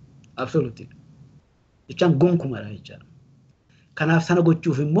 Absolute. Jechaan gonkumadha jechaadha. Kanaaf sana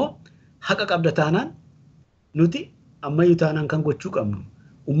gochuuf immoo haqa qabda taanaan nuti ammayyuu taanaan kan gochuu qabnu.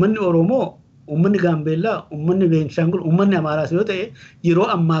 Uummanni Oromoo, uummanni Gaambeellaa, uummanni Beenshaangul, uummanni Amaaraas yoo ta'e yeroo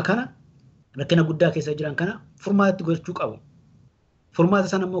ammaa kana rakkina guddaa keessa jiran kana furmaatatti gochuu qabu. Furmaata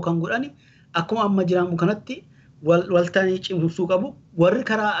sana immoo kan godhani akkuma amma jiramu kanatti waltaanii cimsuu qabu. Warri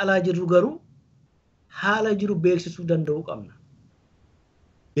karaa alaa jiru garuu haala jiru beeksisuu danda'uu qabna.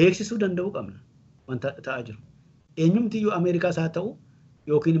 Beeksisuu danda'uu qabna wanta ta'aa jiru. Eenyumtiyyuu Ameerikaas haa ta'u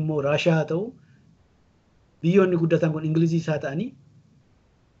yookiin immoo Raashiyaa haa ta'u biyyoonni guddatan kun Ingiliziis haa ta'anii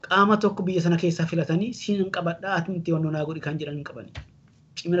qaama tokko biyya sana keessaa filatanii siin qabadhaa atumti wannoo naa godhi kan jedhan hin qabani.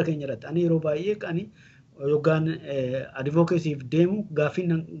 Cimina keenya irratti ani yeroo baay'ee kan yookaan advocacyif deemu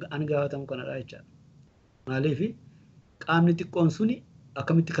gaaffiin ani gaafatamu kanadha jechaadha. Maaliif qaamni xiqqoon suni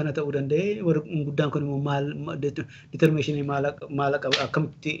akkamitti kana ta'uu danda'e warri guddaan kun immoo maal determination maal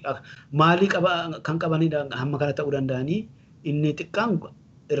akkamitti maalii kan qabanidha hamma kana ta'uu danda'anii inni xiqqaan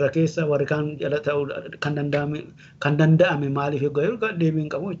irra keessa warri kan jala ta'uu kan danda'ame maaliif eegaa deebiin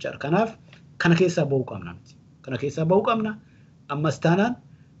qabu jechaadha. Kanaaf kana keessaa bahuu qabna. Kana keessaa bahuu qabna. Ammas taanaan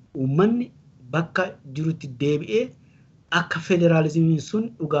uummanni bakka jirutti deebi'ee akka federaalizimiin sun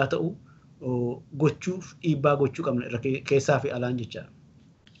dhugaa ta'u gochuuf dhiibbaa gochuu qabna irra keessaa fi alaan jechaadha.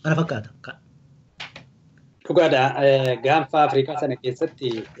 Kana fakkaata. Dhugaadha. Gaanfa Afrikaa sana keessatti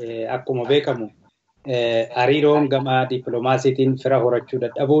akkuma beekamu hariiroon gama dippiloomaasiitiin fira horachuu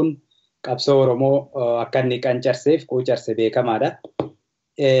dadhabuun qabsoo Oromoo akka inni qancarseef quucarse beekamaadha.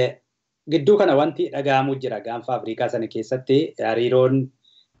 Gidduu kana wanti dhaga'amu jira gaanfa Afrikaa sana keessatti hariiroon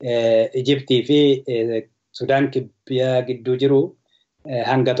Ijiptii fi Sudaan kibbiyaa gidduu jiru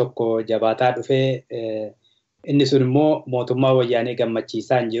hanga tokko jabaataa dhufee inni sun immoo mootummaa wayyaanee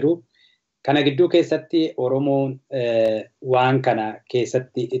gammachiisaa hin jiru. Kana gidduu keessatti Oromoon waan kana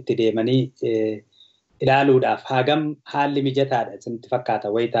keessatti itti deemanii ilaaluudhaaf hagam haalli mijataadha isinitti fakkaata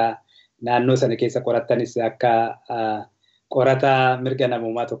wayitaa naannoo sana keessa qorattanis akka qorataa mirga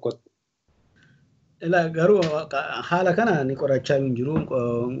namummaa tokkotti. Garuu haala kana ni qorachaa hin jiru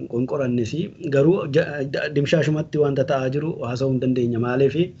qorannes garuu dimshaashumatti wanta ta'aa jiru haasa'uu hin dandeenya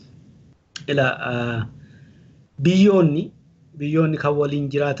maaliif biyyoonni kan waliin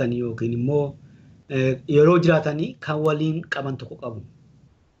jiraatan yookiin immoo yeroo jiraatanii kan waliin qaban tokko qabu.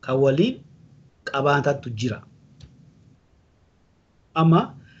 Kan waliin qabaatatu jira.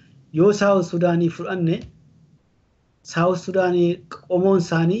 Amma yoo Saawus Sudaanii fudhanne Saawus Sudaanii qomoon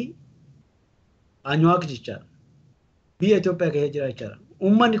isaanii Anyuwaaq jechaadha. Biyya Itoophiyaa keessa jira jechaadha.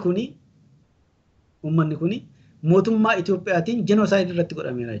 Uummanni kuni mootummaa Itoophiyaatiin jenosaayidii irratti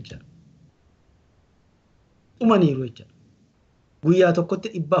godhameera jechaadha. Dhumaniiru jechaadha. Guyyaa tokkotti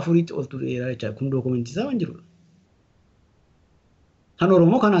 400 ol tureera jechaadha. Kun dookumentii isaa waan jirudha. Kan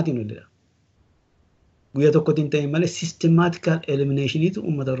Oromoo kanaatiin olidha. Guyyaa tokkotti hin ta'in malee systematical eliminationiitu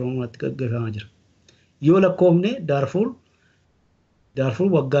uummata Oromooti gaggeeffamaa jira. Yoo lakkoofne Daarfuur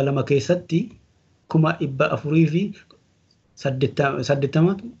waggaa 2 keessatti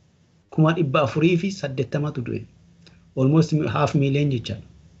 480 du'e. Almost 500,000 jechaadha.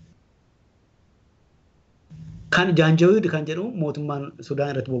 Kan Jaanjawiid kan jedhu mootummaan Sudaan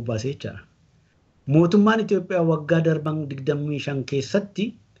irratti bobbaasee jechaadha. Mootummaan Itoophiyaa waggaa darban 25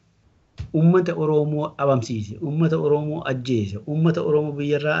 keessatti uummata Oromoo abamsiise, uummata Oromoo ajjeese, uummata Oromoo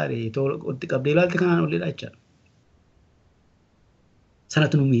biyyarraa ari'ee itti qabdee ilaalte kanaan olidha jechaadha.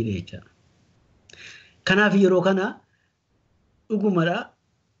 Sanatu nu miidhe jechaadha. Kanaaf yeroo kana dhugumadha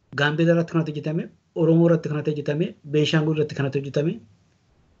Gaambeellaa irratti kanatu hojjetame, Oromoo irratti kanatu hojjetame, Beenshaangul irratti kanatu hojjetame.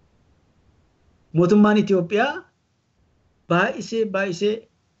 Mootummaan Itoophiyaa baay'isee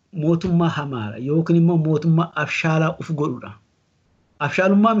mootummaa hamaadha yookiin immoo mootummaa abshaalaa uf godhudha.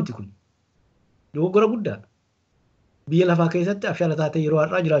 Abshaalummaa miti kun. Dogoggora guddaadha. Biyya lafaa keessatti abshaala taatee yeroo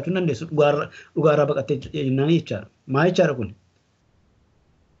har'aa jiraachuu dandeessu dhugaarraa baqattee jennaan jechaadha. Maa jechaadha kun?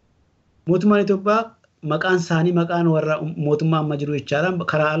 Mootummaan Itoophiyaa maqaan isaanii maqaan warra mootummaa amma jiru jechaadha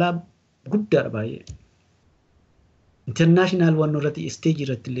karaa alaa guddaadha baay'ee. Internaashinaal waan irratti isteejii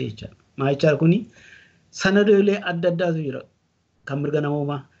irratti illee jechaadha. Maa jechaadha kuni sanadoolee adda addaatu jira kan mirga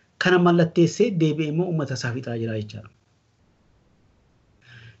namoomaa kana mallatteessee deebi'ee immoo uummata isaa fixaa jira jechaadha.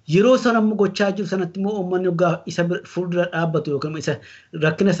 Yeroo sana gochaa jiru sanatti immoo uummanni isa fuuldura dhaabbatu yookiin isa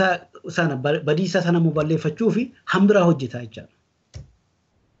rakkina sana badiisa sana immoo balleeffachuu fi hambiraa hojjetaa jechaadha.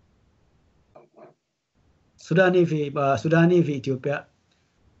 Sudaanii fi Itoophiyaa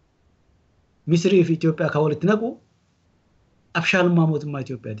Misrii fi Itoophiyaa kan walitti naqu abshaalummaa mootummaa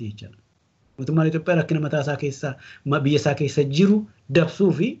Itoophiyaati jechaadha. Mootummaan Itoophiyaa rakkina mataa isaa keessa biyya isaa keessa jiru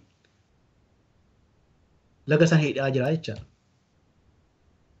dabsuu fi laga sana hidhaa jira jechaadha.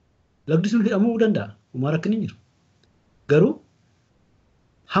 Lagdi sun hidhamuu danda'a. Uumaa rakkinni jiru. Garuu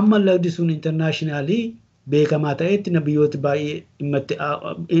hamma lagdi sun internaashinaali beekamaa ta'etti biyyoota baay'ee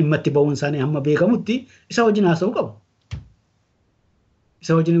dhimmatti ba'uun isaanii hamma beekamutti isa wajjin haasa'uu qabu.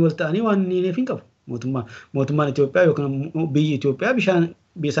 Isa wajjin wal ta'anii waan inni hin qabu. Mootummaan Itoophiyaa yookaan biyyi Itoophiyaa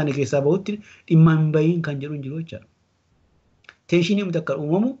biyya isaanii keessaa bahutti dhimma hin bahiin kan jedhu hin jiru jechaadha. Teenshinii miti akka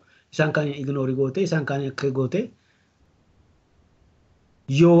uumamu isaan kaan ignoorii gootee isaan kaan akka gootee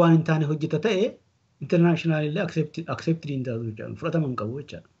yoo waan hin taane hojjeta ta'e internaashinaal illee accepted hin taatu jechaadha. Fudhatama hin qabu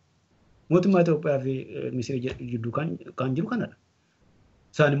jechaadha. Mootummaa Itoophiyaa fi Misrii jidduu kan jiru kanadha.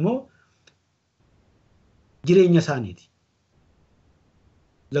 Isaan immoo jireenya isaaniiti.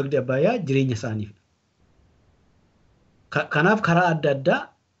 Lagdi Abbayyaa jireenya isaaniif. Kanaaf karaa adda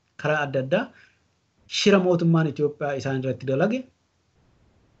addaa shira mootummaan Itoophiyaa isaan irratti dalage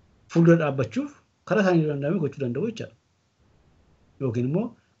fuuldura dhaabbachuuf karaa isaanii danda'ame gochuu danda'u jechaadha. Yookiin immoo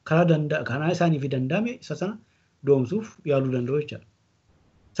karaa isaanii fi danda'ame isa sana doomsuuf yaaluu danda'u jechaadha.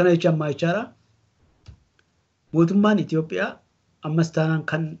 Sana jecha ammaa jechaadha. Mootummaan Itoophiyaa ammas taanaan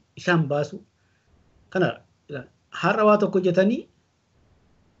kan isaan baasu kanadha. Har'a waa tokko hojjetanii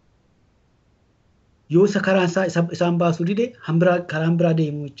yoo isa karaan isaan baasuu dide karaan biraa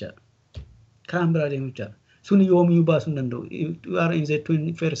deemuu jechaadha. Karaan biraa deemuu jechaadha. Suni yoomiyyuu baasuu hin danda'u. We are in the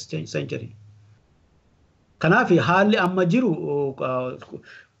 21st century. Kanaaf haalli amma jiru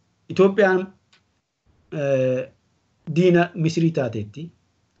Itoophiyaan diina Misrii taateetti.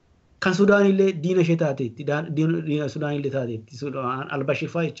 Kan Sudaan illee diina ishee taateetti. Diina Sudaan illee taateetti.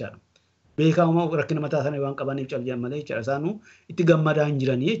 Albashifaa jechaadha. Beekamaa rakkina mataa isaanii waan qabaniif caljan malee jechaadha. Isaanuu itti gammadaa hin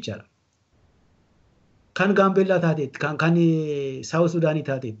jiranii jechaadha. Kan Gaambeellaa taateetti. Kan Saawus Sudaanii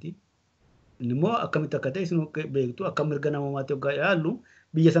taateetti. Inni immoo akkamitti akka ta'e isin beektu akka mirga namoomaatti hoggaa yaallu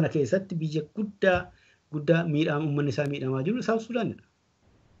biyya sana keessatti biyya guddaa uummanni isaa miidhamaa jiru Saawus Sudaanidha.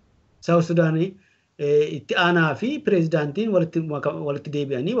 Saawus Sudaanii itti aanaa fi pireezidaantiin walitti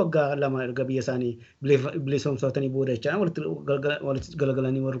deebi'anii waggaa 2 erga biyya isaanii bilisoomsatanii booda jecha walitti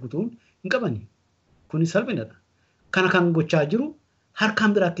galagalanii warrukutuun hin qabani. Kun salphinadha. Kana kan gochaa jiru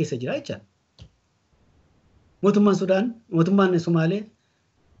harkaan biraa keessa jira jecha. Mootummaan Sudaan, mootummaan Somaalee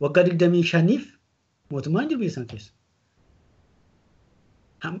waggaa 25f mootummaan jiru biyya sana keessa.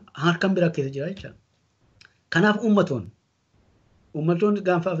 Harkaan biraa keessa jira jecha. Kanaaf ummatoonni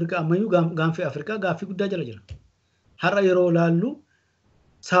gaanfa Afrikaa ammayyuu gaanfi Afrikaa gaaffii guddaa jala jira. Har'a yeroo ilaallu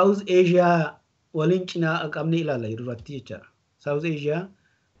South Asia waliin cinaa qabnee ilaalla irratti jechaadha. South Asia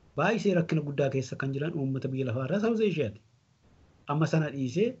baay'ee rakkina guddaa keessa kan jiran uummata biyya lafaarraa South Asiaati. Amma sana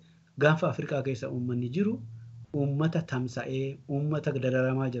dhiisee gaanfa Afrikaa keessa uummanni jiru uummata tamsa'ee uummata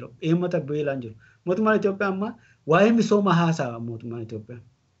dararamaa jiru. Uummata beelaan jiru. Mootummaan Itoophiyaa amma waa'ee misooma haasawa mootummaan Itoophiyaa.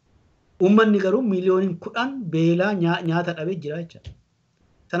 Uummanni garuu miliyooniin 10 beelaa nyaata dhabee jira jechaadha.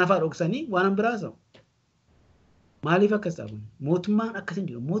 Sana fa'aa dhoksanii waan biraa ta'u. Maaliif akkas ta'u? Mootummaan akkas hin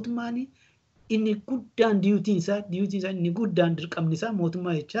jiru. Mootummaan inni guddaan diyuutiin isaa inni guddaan dirqamni isaa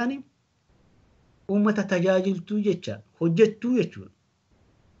mootummaa jechaan uummata tajaajiltuu jecha hojjettuu jechuudha.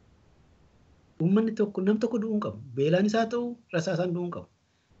 Uummanni nam tokko du'uu hin qabu. Beelaan isaa ta'u rasaasaan du'uu hin qabu.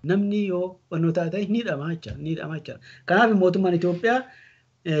 Namni yoo wantoota ta'e ni dhama jecha. Kanaaf mootummaan Itoophiyaa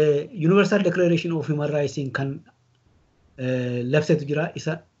Universal Declaration of Human Rights kan labsetu jira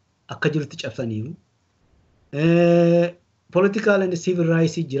isa akka jirutti cabsaniiru. Political and Civil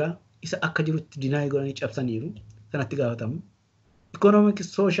Rights jira isa akka jirutti deny godhanii cabsaniiru. Sanatti gaafatamu. Economic,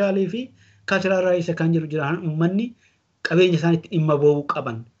 Social fi Cultural Rights kan jiru jira uummanni qabeenya isaaniitti dhimma ba'uu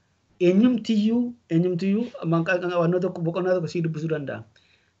qaban. Eenyumtiyyuu wantoota tokko boqonnaa tokko sii dubbisuu danda'a.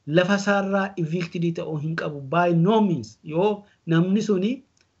 Lafa isaarraa evicted ta'uu hin qabu by no means yoo namni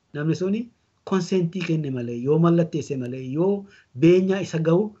suni konsentii kenne malee yoo mallatteesse malee yoo beenyaa isa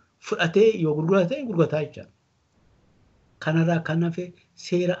ga'u fudhatee yoo gurgurataa jecha. Kanarraa kan hafe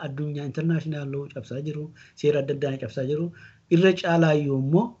seera addunyaa international law cabsaa jiru, seera adda addaa cabsaa jiru. Irra caalaa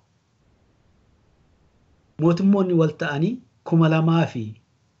yoommoo mootummoonni wal ta'anii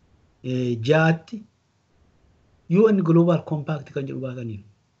 2006 UN Global Compact kan jedhu baataniiru.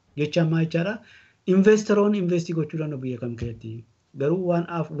 Jecha ammaa jechaadha. Investoroonni investii gochuu danda'u biyya kam keessatti. Garuu waan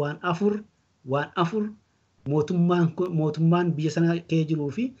afur mootummaan biyya sana kee jiruu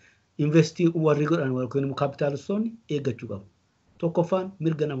fi investii warri godhan yookiin immoo kaapitaalistoonni eeggachuu qabu. Tokkoffaan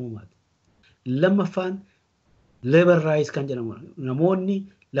mirga namoomaati. Lammaffaan labor rights kan jedhamu. Namoonni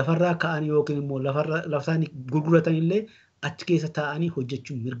lafarraa ka'anii yookiin immoo lafa isaanii gurguratan illee achi keessa taa'anii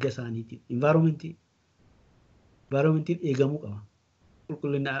hojjechuun mirga isaaniiti. Environmentiin eegamuu qaba.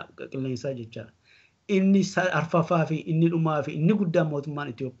 Qulqullina qilleensaa jechaadha. Inni arfaffaa fi inni dhumaa fi inni guddaan mootummaan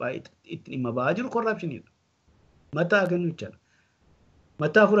Itoophiyaa itti dhimma ba'aa jiru corruptionidha. Mataa kennu jechaadha.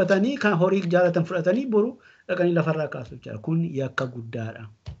 Mataa fudhatanii kan horii jaalatan fudhatanii boru dhaqanii lafarraa kaasu jechaadha. Kun yakka guddaadha.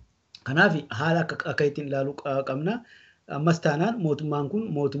 Kanaaf haala akka ittiin ilaaluu qabna. Ammas taanaan mootummaan kun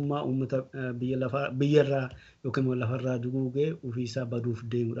mootummaa uummata biyyarraa yookiin lafarraa duguugee ofiisaa baduuf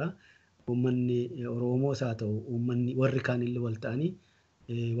deemudha. Uummanni Oromoos haa ta'u uummanni warri kaan illee wal ta'anii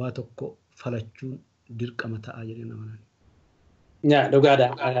waa tokko falachuun dirqama ta'a jedhee nama. Dhugaadha.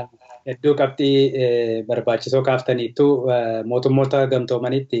 Hedduu qabxii barbaachisoo kaaftaniittu mootummoota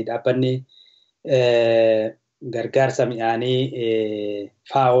gamtoomanitti dhaabbanni gargaarsa midhaanii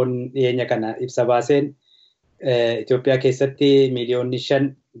FAO'n dhiyeenya kana ibsa baaseen Itoophiyaa keessatti miliyoonni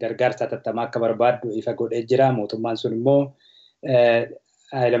 5 gargaarsa hatattamaa akka barbaaddu ifa godhee jira. Mootummaan sun immoo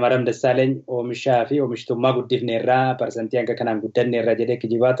Hayilamaariyaam Dassaaleeny oomishaa fi oomishtummaa guddifneerraa parsantii hanga kanaan guddanneerra jedhee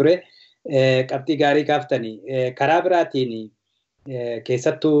kijibaa ture. Qabxii gaarii kaaftanii karaa biraatiin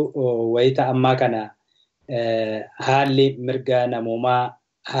keessattuu wayita ammaa kana haalli mirga namoomaa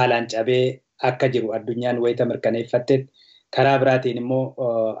haalaan cabee akka jiru addunyaan wayita mirkaneeffatte karaa biraatiin immoo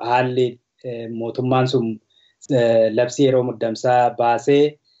haalli mootummaan sun labsii yeroo muddamsaa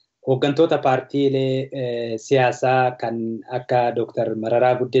baasee hooggantoota paartiilee siyaasaa kan akka Dr.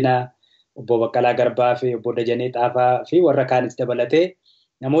 Mararaa Guddinaa, Obbo Baqqalaa Garbaa fi Obbo Dajanee Xaafaa fi warra kaanis dabalatee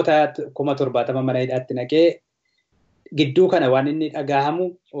namoota 70,000 mana hidhaatti naqee gidduu kana waan inni dhagahamu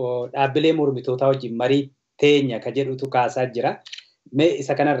dhaabbilee mormitootaa wajjin marii teenya ka jedhutu kaasaa jira. Mee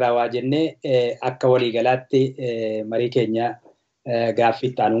isa kanarraa waa jennee akka waliigalaatti marii keenya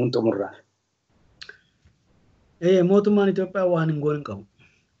gaaffii taanuun xumurra. Mootummaan Itoophiyaa waan hin goone qabu.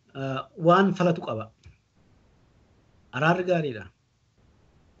 Waan falatu qaba. Araarri gaariidha.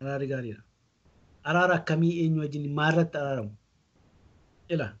 Araarri gaariidha. Araara akkamii eenyu wajjin maalirratti araaramu?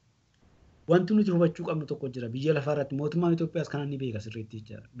 Ila wanti nuti hubachuu qabnu tokko jira. Biyya lafaa irratti mootummaan Itoophiyaas kana ni beeka sirriitti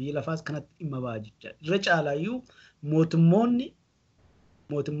jechaadha. Biyya lafaas kanatti dhimma ba'a jechaadha. Irra caalaayyuu mootummoonni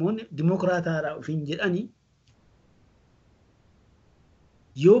dimokiraataadhaa ofiin jedhanii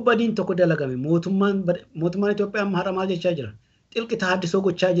yoo badiin tokko dalagame mootummaan Itoophiyaa amma har'a maal jechaa jira? Xilqi taaddisoo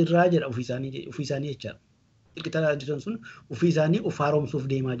gochaa jirraa jedha ofii isaanii jechaadha. Xilqi taaddisoon sun ofii isaanii of haaromsuuf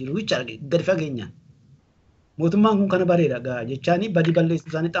deemaa jiru jechaadha gadi fageenyaan. Mootummaan kun kana bareeda jechaanii badii balleessuu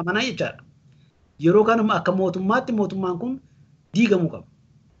isaanii amanaa jechaadha. Yeroo kanuma akka mootummaatti mootummaan kun diigamuu qaba.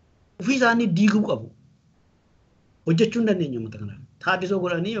 Ofii isaanii diiguu qabu. Hojjechuu hin dandeenye uummata kanaaf. Taaddisoo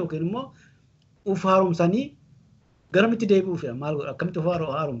godhanii yookiin immoo of haaromsanii garamitti deebi'uuf maal godha akkamitti of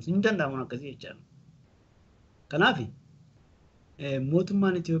haaromsu hin danda'amu akkasii jechaadha. Kanaaf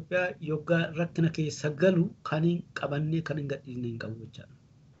mootummaan Itoophiyaa yoggaa rakkina keessa galu kan hin qabannee kan hin gadhiisne hin qabu jechaadha.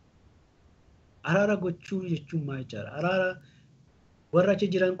 Araara gochuu jechuun maal jechaadha? Araara warra achi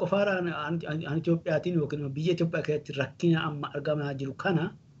jiran qofaadhaan an Itoophiyaatiin yookiin biyya Itoophiyaa keessatti rakkina amma argamaa jiru kana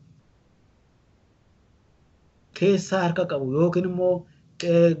keessaa harka qabu yookiin immoo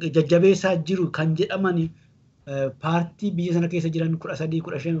jajjabeessaa jiru kan jedhamani paartii biyya sana keessa jiran 13,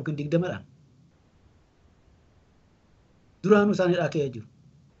 15 yookiin 20dha. Duraanuu isaanii dhaakeeyaa jiru.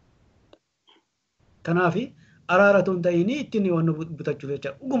 Kanaaf araara tun ta'ini ittiin waan bitachuuf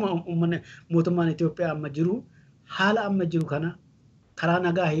jecha dhuguma mootummaan Itoophiyaa amma jiru haala amma jiru kana karaa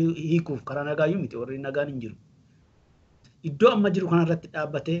nagaa hiikuuf karaa nagaa iyyuu miti warri nagaan hin jiru. Iddoo amma jiru kanarratti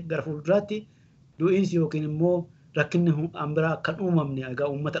dhaabbatee gara fuulduraatti du'iinsi yookiin immoo rakkinni ambiraa akka uumamne egaa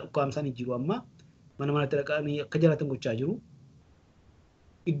uummata dhukkubsanii jiru amma mana manatti dhaqanii akka jiraatan gochaa jiru.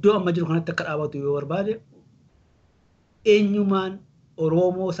 Iddoo amma jiru kanatti akka dhaabatu yoo barbaade eenyumaan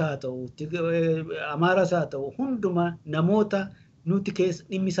Oromoos haa ta'u, Amaaraas haa ta'u hundumaa namoota nuti keessa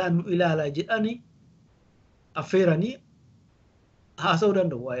dhimmi isaan nu ilaala jedhanii affeeranii haasa'uu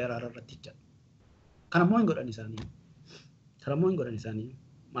danda'u waa'ee araara irratti jecha. Kanammoo hin godhan isaanii. Kanammoo hin godhan isaanii.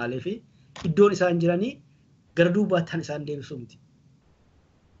 Maaliif iddoon isaan jiranii gara duubaatti isaan deebisuu miti.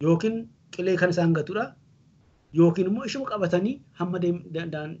 Yookiin qilee kan isaan gatudha. Yookiin immoo ishuma qabatanii hamma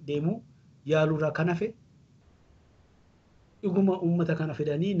deemuu yaaluurraa kan hafe dhuguma uummata kana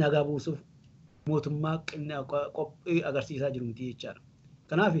fidanii nagaa buusuuf mootummaa qophii agarsiisaa jiru miti jechaadha.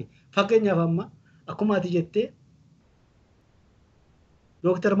 Kanaaf fakkeenyaaf amma akkuma ati jettee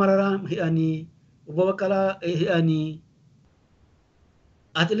Dr. Mararaa hidhanii Obbo Baqqalaa hidhanii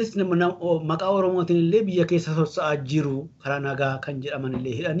at least maqaa Oromootiin illee biyya keessa sossa'aa jiru karaa nagaa kan jedhaman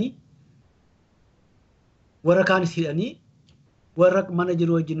illee hidhanii warra kaanis hidhanii warra mana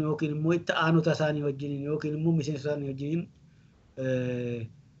jiru wajjin yookiin immoo itti aanota isaanii wajjin yookiin immoo miseensa isaanii wajjin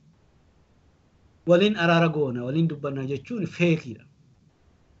waliin araara goona waliin dubbannaa jechuun feekiidha.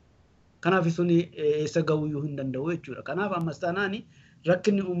 Kanaaf suni eessa ga'uu hin danda'u jechuudha. Kanaaf ammas taanaani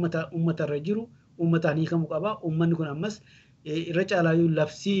rakkinni uummata irra jiru uummataan hiikamuu qaba. Uummanni kun ammas irra caalaayyuu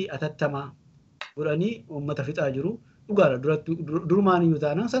labsii atattamaa godhanii uummata fixaa jiru. Dhugaadha durumaan iyyuu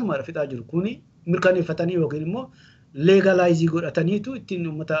taanaan sanumaadha fixaa jiru. Kuni mirkaneeffatanii yookiin immoo legalaayizii godhataniitu ittiin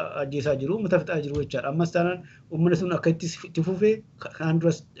uummata ajjeesaa jiru, uummata fixaa jiru jechaadha. Ammas taanaan uummanni sun akka itti fufee kan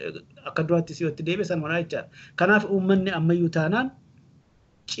duras akka duraatti si'ootti deebi'e sanumadha jechaadha. Kanaaf uummanni ammayyuu taanaan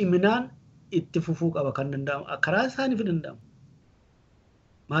ciminaan itti fufuu qaba kan danda'amu karaa isaaniif danda'amu.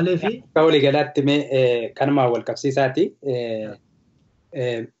 Maaliif akka waliigalaatti mee kanumaan wal qabsiisaati.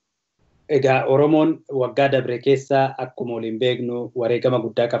 Egaa Oromoon waggaa dabre keessa akkuma waliin beeknu wareegama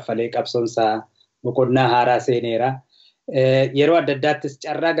guddaa kaffalee qabsoonsaa boqonnaa haaraa seeneera. Yeroo adda addaattis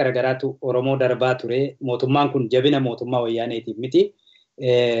carraa garagaraatu Oromoo darbaa ture. Mootummaan kun jabina mootummaa wayyaaneetiif miti.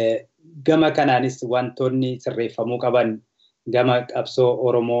 Gama kanaanis wantoonni sirreeffamuu qaban gama qabsoo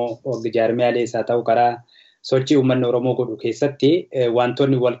Oromoo jaarmiyaalee isaa ta'u karaa sochii uummanni Oromoo godhu keessatti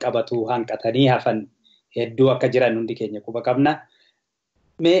wantoonni wal qabatu hanqatanii hafan hedduu akka jiran hundi keenya quba qabna.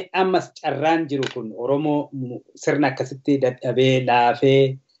 Mee ammas carraan jiru kun Oromoo sirna akkasitti dadhabee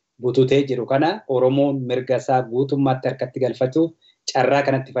laafee bututee jiru kana Oromoon mirga isaa guutummaatti harkatti galfatu carraa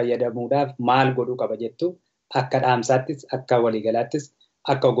kanatti fayyadamuudhaaf maal godhuu qaba jettu akka dhaamsaattis akka waliigalaattis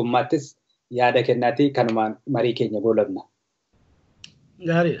akka ogummaattis yaada kennaatii kanumaan marii keenya goolabna.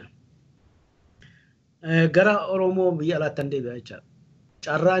 Gaariidha. Gara Oromoo biyya alaatti deebi'aa jechaadha.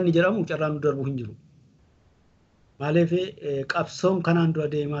 Carraa inni jedhamu carraan nu darbu hin jiru. Maaliif qabsoon kanaan dura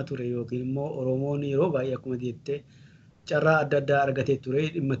deemaa ture yookiin immoo Oromoon yeroo baay'ee akkuma jettee carraa adda addaa argatee ture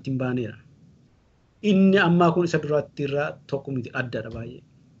dhimma ittiin baaneera. Inni ammaa kun isa duraatti irraa tokko miti addadha baay'ee.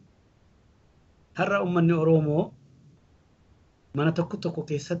 Har'a uummanni Oromoo mana tokko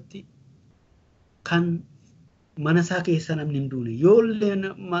keessatti kan mana isaa keessa namni hin duune yoollee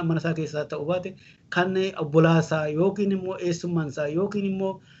mana isaa keessaa ta'uu baate kan obbolaasaa yookiin immoo eessummaan isaa yookiin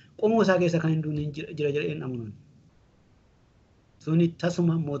immoo qomoo isaa keessa kan hin duune jira jedheen amanuun. Suni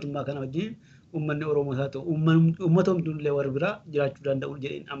tasuma mootummaa kana wajjin uummanni Oromoo isaa ta'u uummata hundullee warra biraa jiraachuu danda'u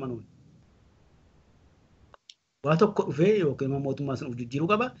jedheen amanuun. Waa tokko dhufee yookiin immoo mootummaa sana jijjiiruu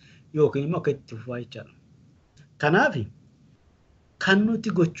qaba yookiin immoo akka itti fufaa jechaadha. Kanaaf kan nuti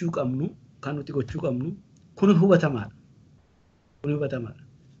gochuu qabnu kun hubatamaadha.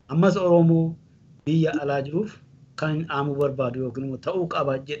 Ammas Oromoo biyya alaa jiruuf kan aamuu barbaadu yookiin immoo ta'uu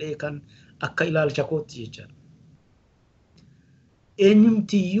qaba jedhee kan akka ilaalcha kootti jechaadha.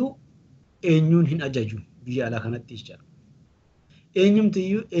 Eenyumtiyyuu eenyuun hin ajaju biyya alaa kanatti jechaadha.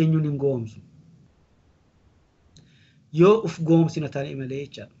 Eenyumtiyyuu eenyuun hin goomsu. Yoo uf goomsina taane malee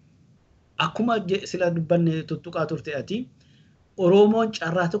jechaadha. Akkuma sila dubbanne tuttuqaa turte ati Oromoon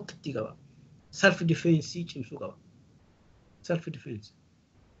carraa tokkotti qaba. Self defense cimsuu qaba. Self defense.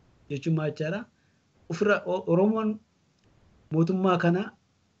 Jechuun maal jechaadha? Ofirra Oromoon mootummaa kana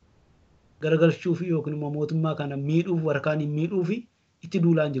garagalchuuf yookiin immoo mootummaa kana miidhuuf warkaan hin miidhuuf itti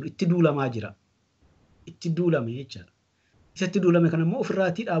duulaan jiru. Itti duulamaa jira. Itti duulame jechaadha. Isatti duulame kana immoo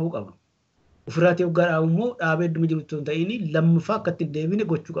ofirraatii dhaabuu qaba. Ofirraatii hoggaa dhaabu immoo dhaabee idduma jirutti hin ta'in lammaffaa akka itti deebine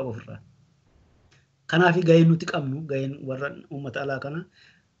gochuu qaba ofirraa. Kanaaf gaheen nuti qabnu gaheen warra uummata alaa kana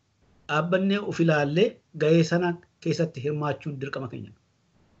dhaabbannee of ilaallee gahee sana keessatti hirmaachuun dirqama keenya.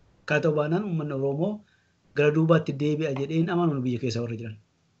 Akka ta'u baanaan uummanni Oromoo gara duubaatti deebi'a jedheen amanuun biyya keessa warra jiran.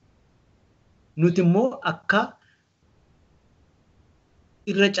 Nuti immoo akka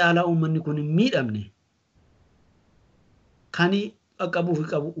irra caalaa uummanni kun hin miidhamne kan qaqqabuuf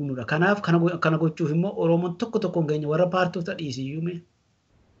qabu uumudha. Kanaaf kana gochuuf immoo Oromoon tokkoon keenya warra paartota dhiisiyyuume.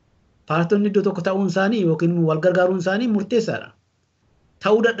 Paartonni iddoo tokko ta'uun isaanii yookiin wal gargaaruun isaanii murteessaadha.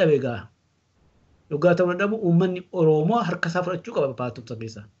 Ta'uu dadhabe gaa. Dhugaa ta'uu dadhabu uummanni Oromoo harka isaa fudhachuu qaba paartota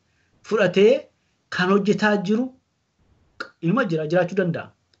keessaa. Fudhatee kan hojjetaa jiru ilma jiraachuu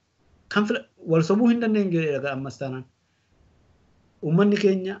danda'a. Kan wal sobuu hin dandeenye jedhee ammas taanaan. Uummanni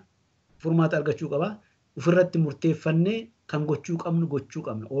keenya furmaata argachuu qaba. Ofirratti murteeffannee kan gochuu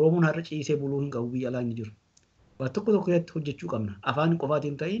qabna. Oromoon har'a ciisee buluu hin qabu biyya alaa inni jiru. Waa tokko keessatti hojjechuu qabna. Afaan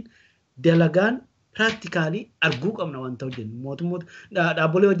qofaatiin ta'in dalagaan practically arguu qabna wanta hojjennu. Mootummoota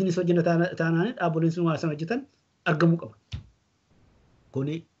dhaabbolee wajjinis hojjenna taanaan dhaabboleen sun waan sana hojjetan argamuu qaba.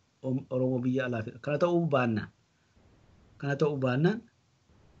 Kuni Oromoo biyya alaa fi kana ta'uu baannaan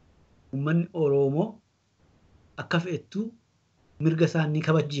uummanni Oromoo akka fe'ettuu mirga isaa ni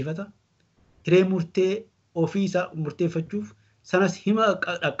kabachiifata. Hiree murtee ofii isaa murteeffachuuf sanas hima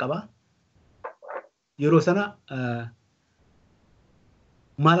dhaqqaba. Yeroo sana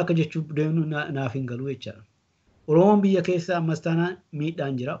maal akka jechuun deemnu naaf hin galu jechaadha. Oromoon biyya keessa ammas taanaan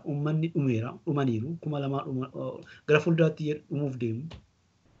miidhaan jira. Uummanni dhumaniiru. 2000 gara fuulduraatti dhumuuf deemu.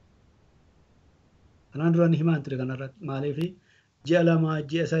 Kanaan duraan himaan ture kanarratti maaliif ji'a 2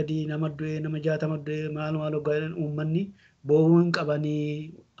 ji'a 3 nama du'e nama 60 du'e maal hoggaan uummanni boo'uu hin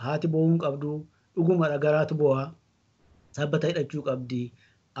qabanii haati boo'uu hin qabdu dhugumadha garaatu boo'a sabbata hidhachuu qabdi.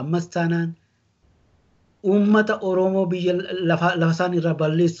 Ammas taanaan uummata Oromoo biyya lafa isaan irraa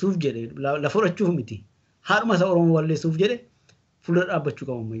balleessuuf jedhe lafa fudhachuuf miti. Haadhuma isaa Oromoo balleessuuf jedhe fuuldura dhaabbachuu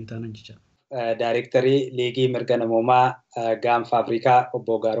qabu ammayyuu taanaan jecha. Daayirektarii Liigii Mirga Namoomaa Gaanfa Afrikaa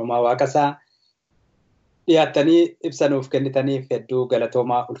obbo Gaarumaa Waaqasaa dhiyaattanii ibsanuuf kennitaniif hedduu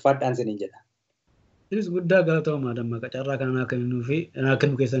galatoomaa ulfaadhaan isiniin jedha. Innis guddaa galatoomaa dammaqa carraa kana naa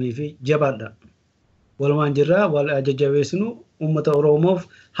kennu keessanii fi jabaadha. Walumaan jirraa wal jajjabeessinu uummata Oromoof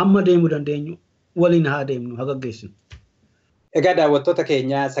hamma deemuu dandeenyu waliin haa deemnu haa gaggeessinu. Egaa daawwattoota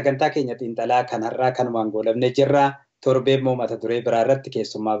keenya sagantaa keenya xiinxalaa kanarraa kanumaan goolabnee jirra. Torbee immoo mata duree biraa irratti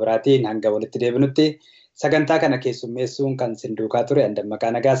keessummaa biraatiin hanga walitti deebinutti sagantaa kana keessummeessuun kan sin duukaa ture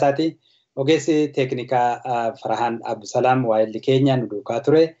Dammaqaa Nagaasaati. Ogeessi teeknikaa Farahaan Abdusalaam waa'illi keenya nu duukaa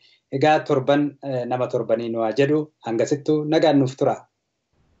ture. Egaa torban nama torbanii nu haa jedhu hangasittuu nagaan nuuf tura.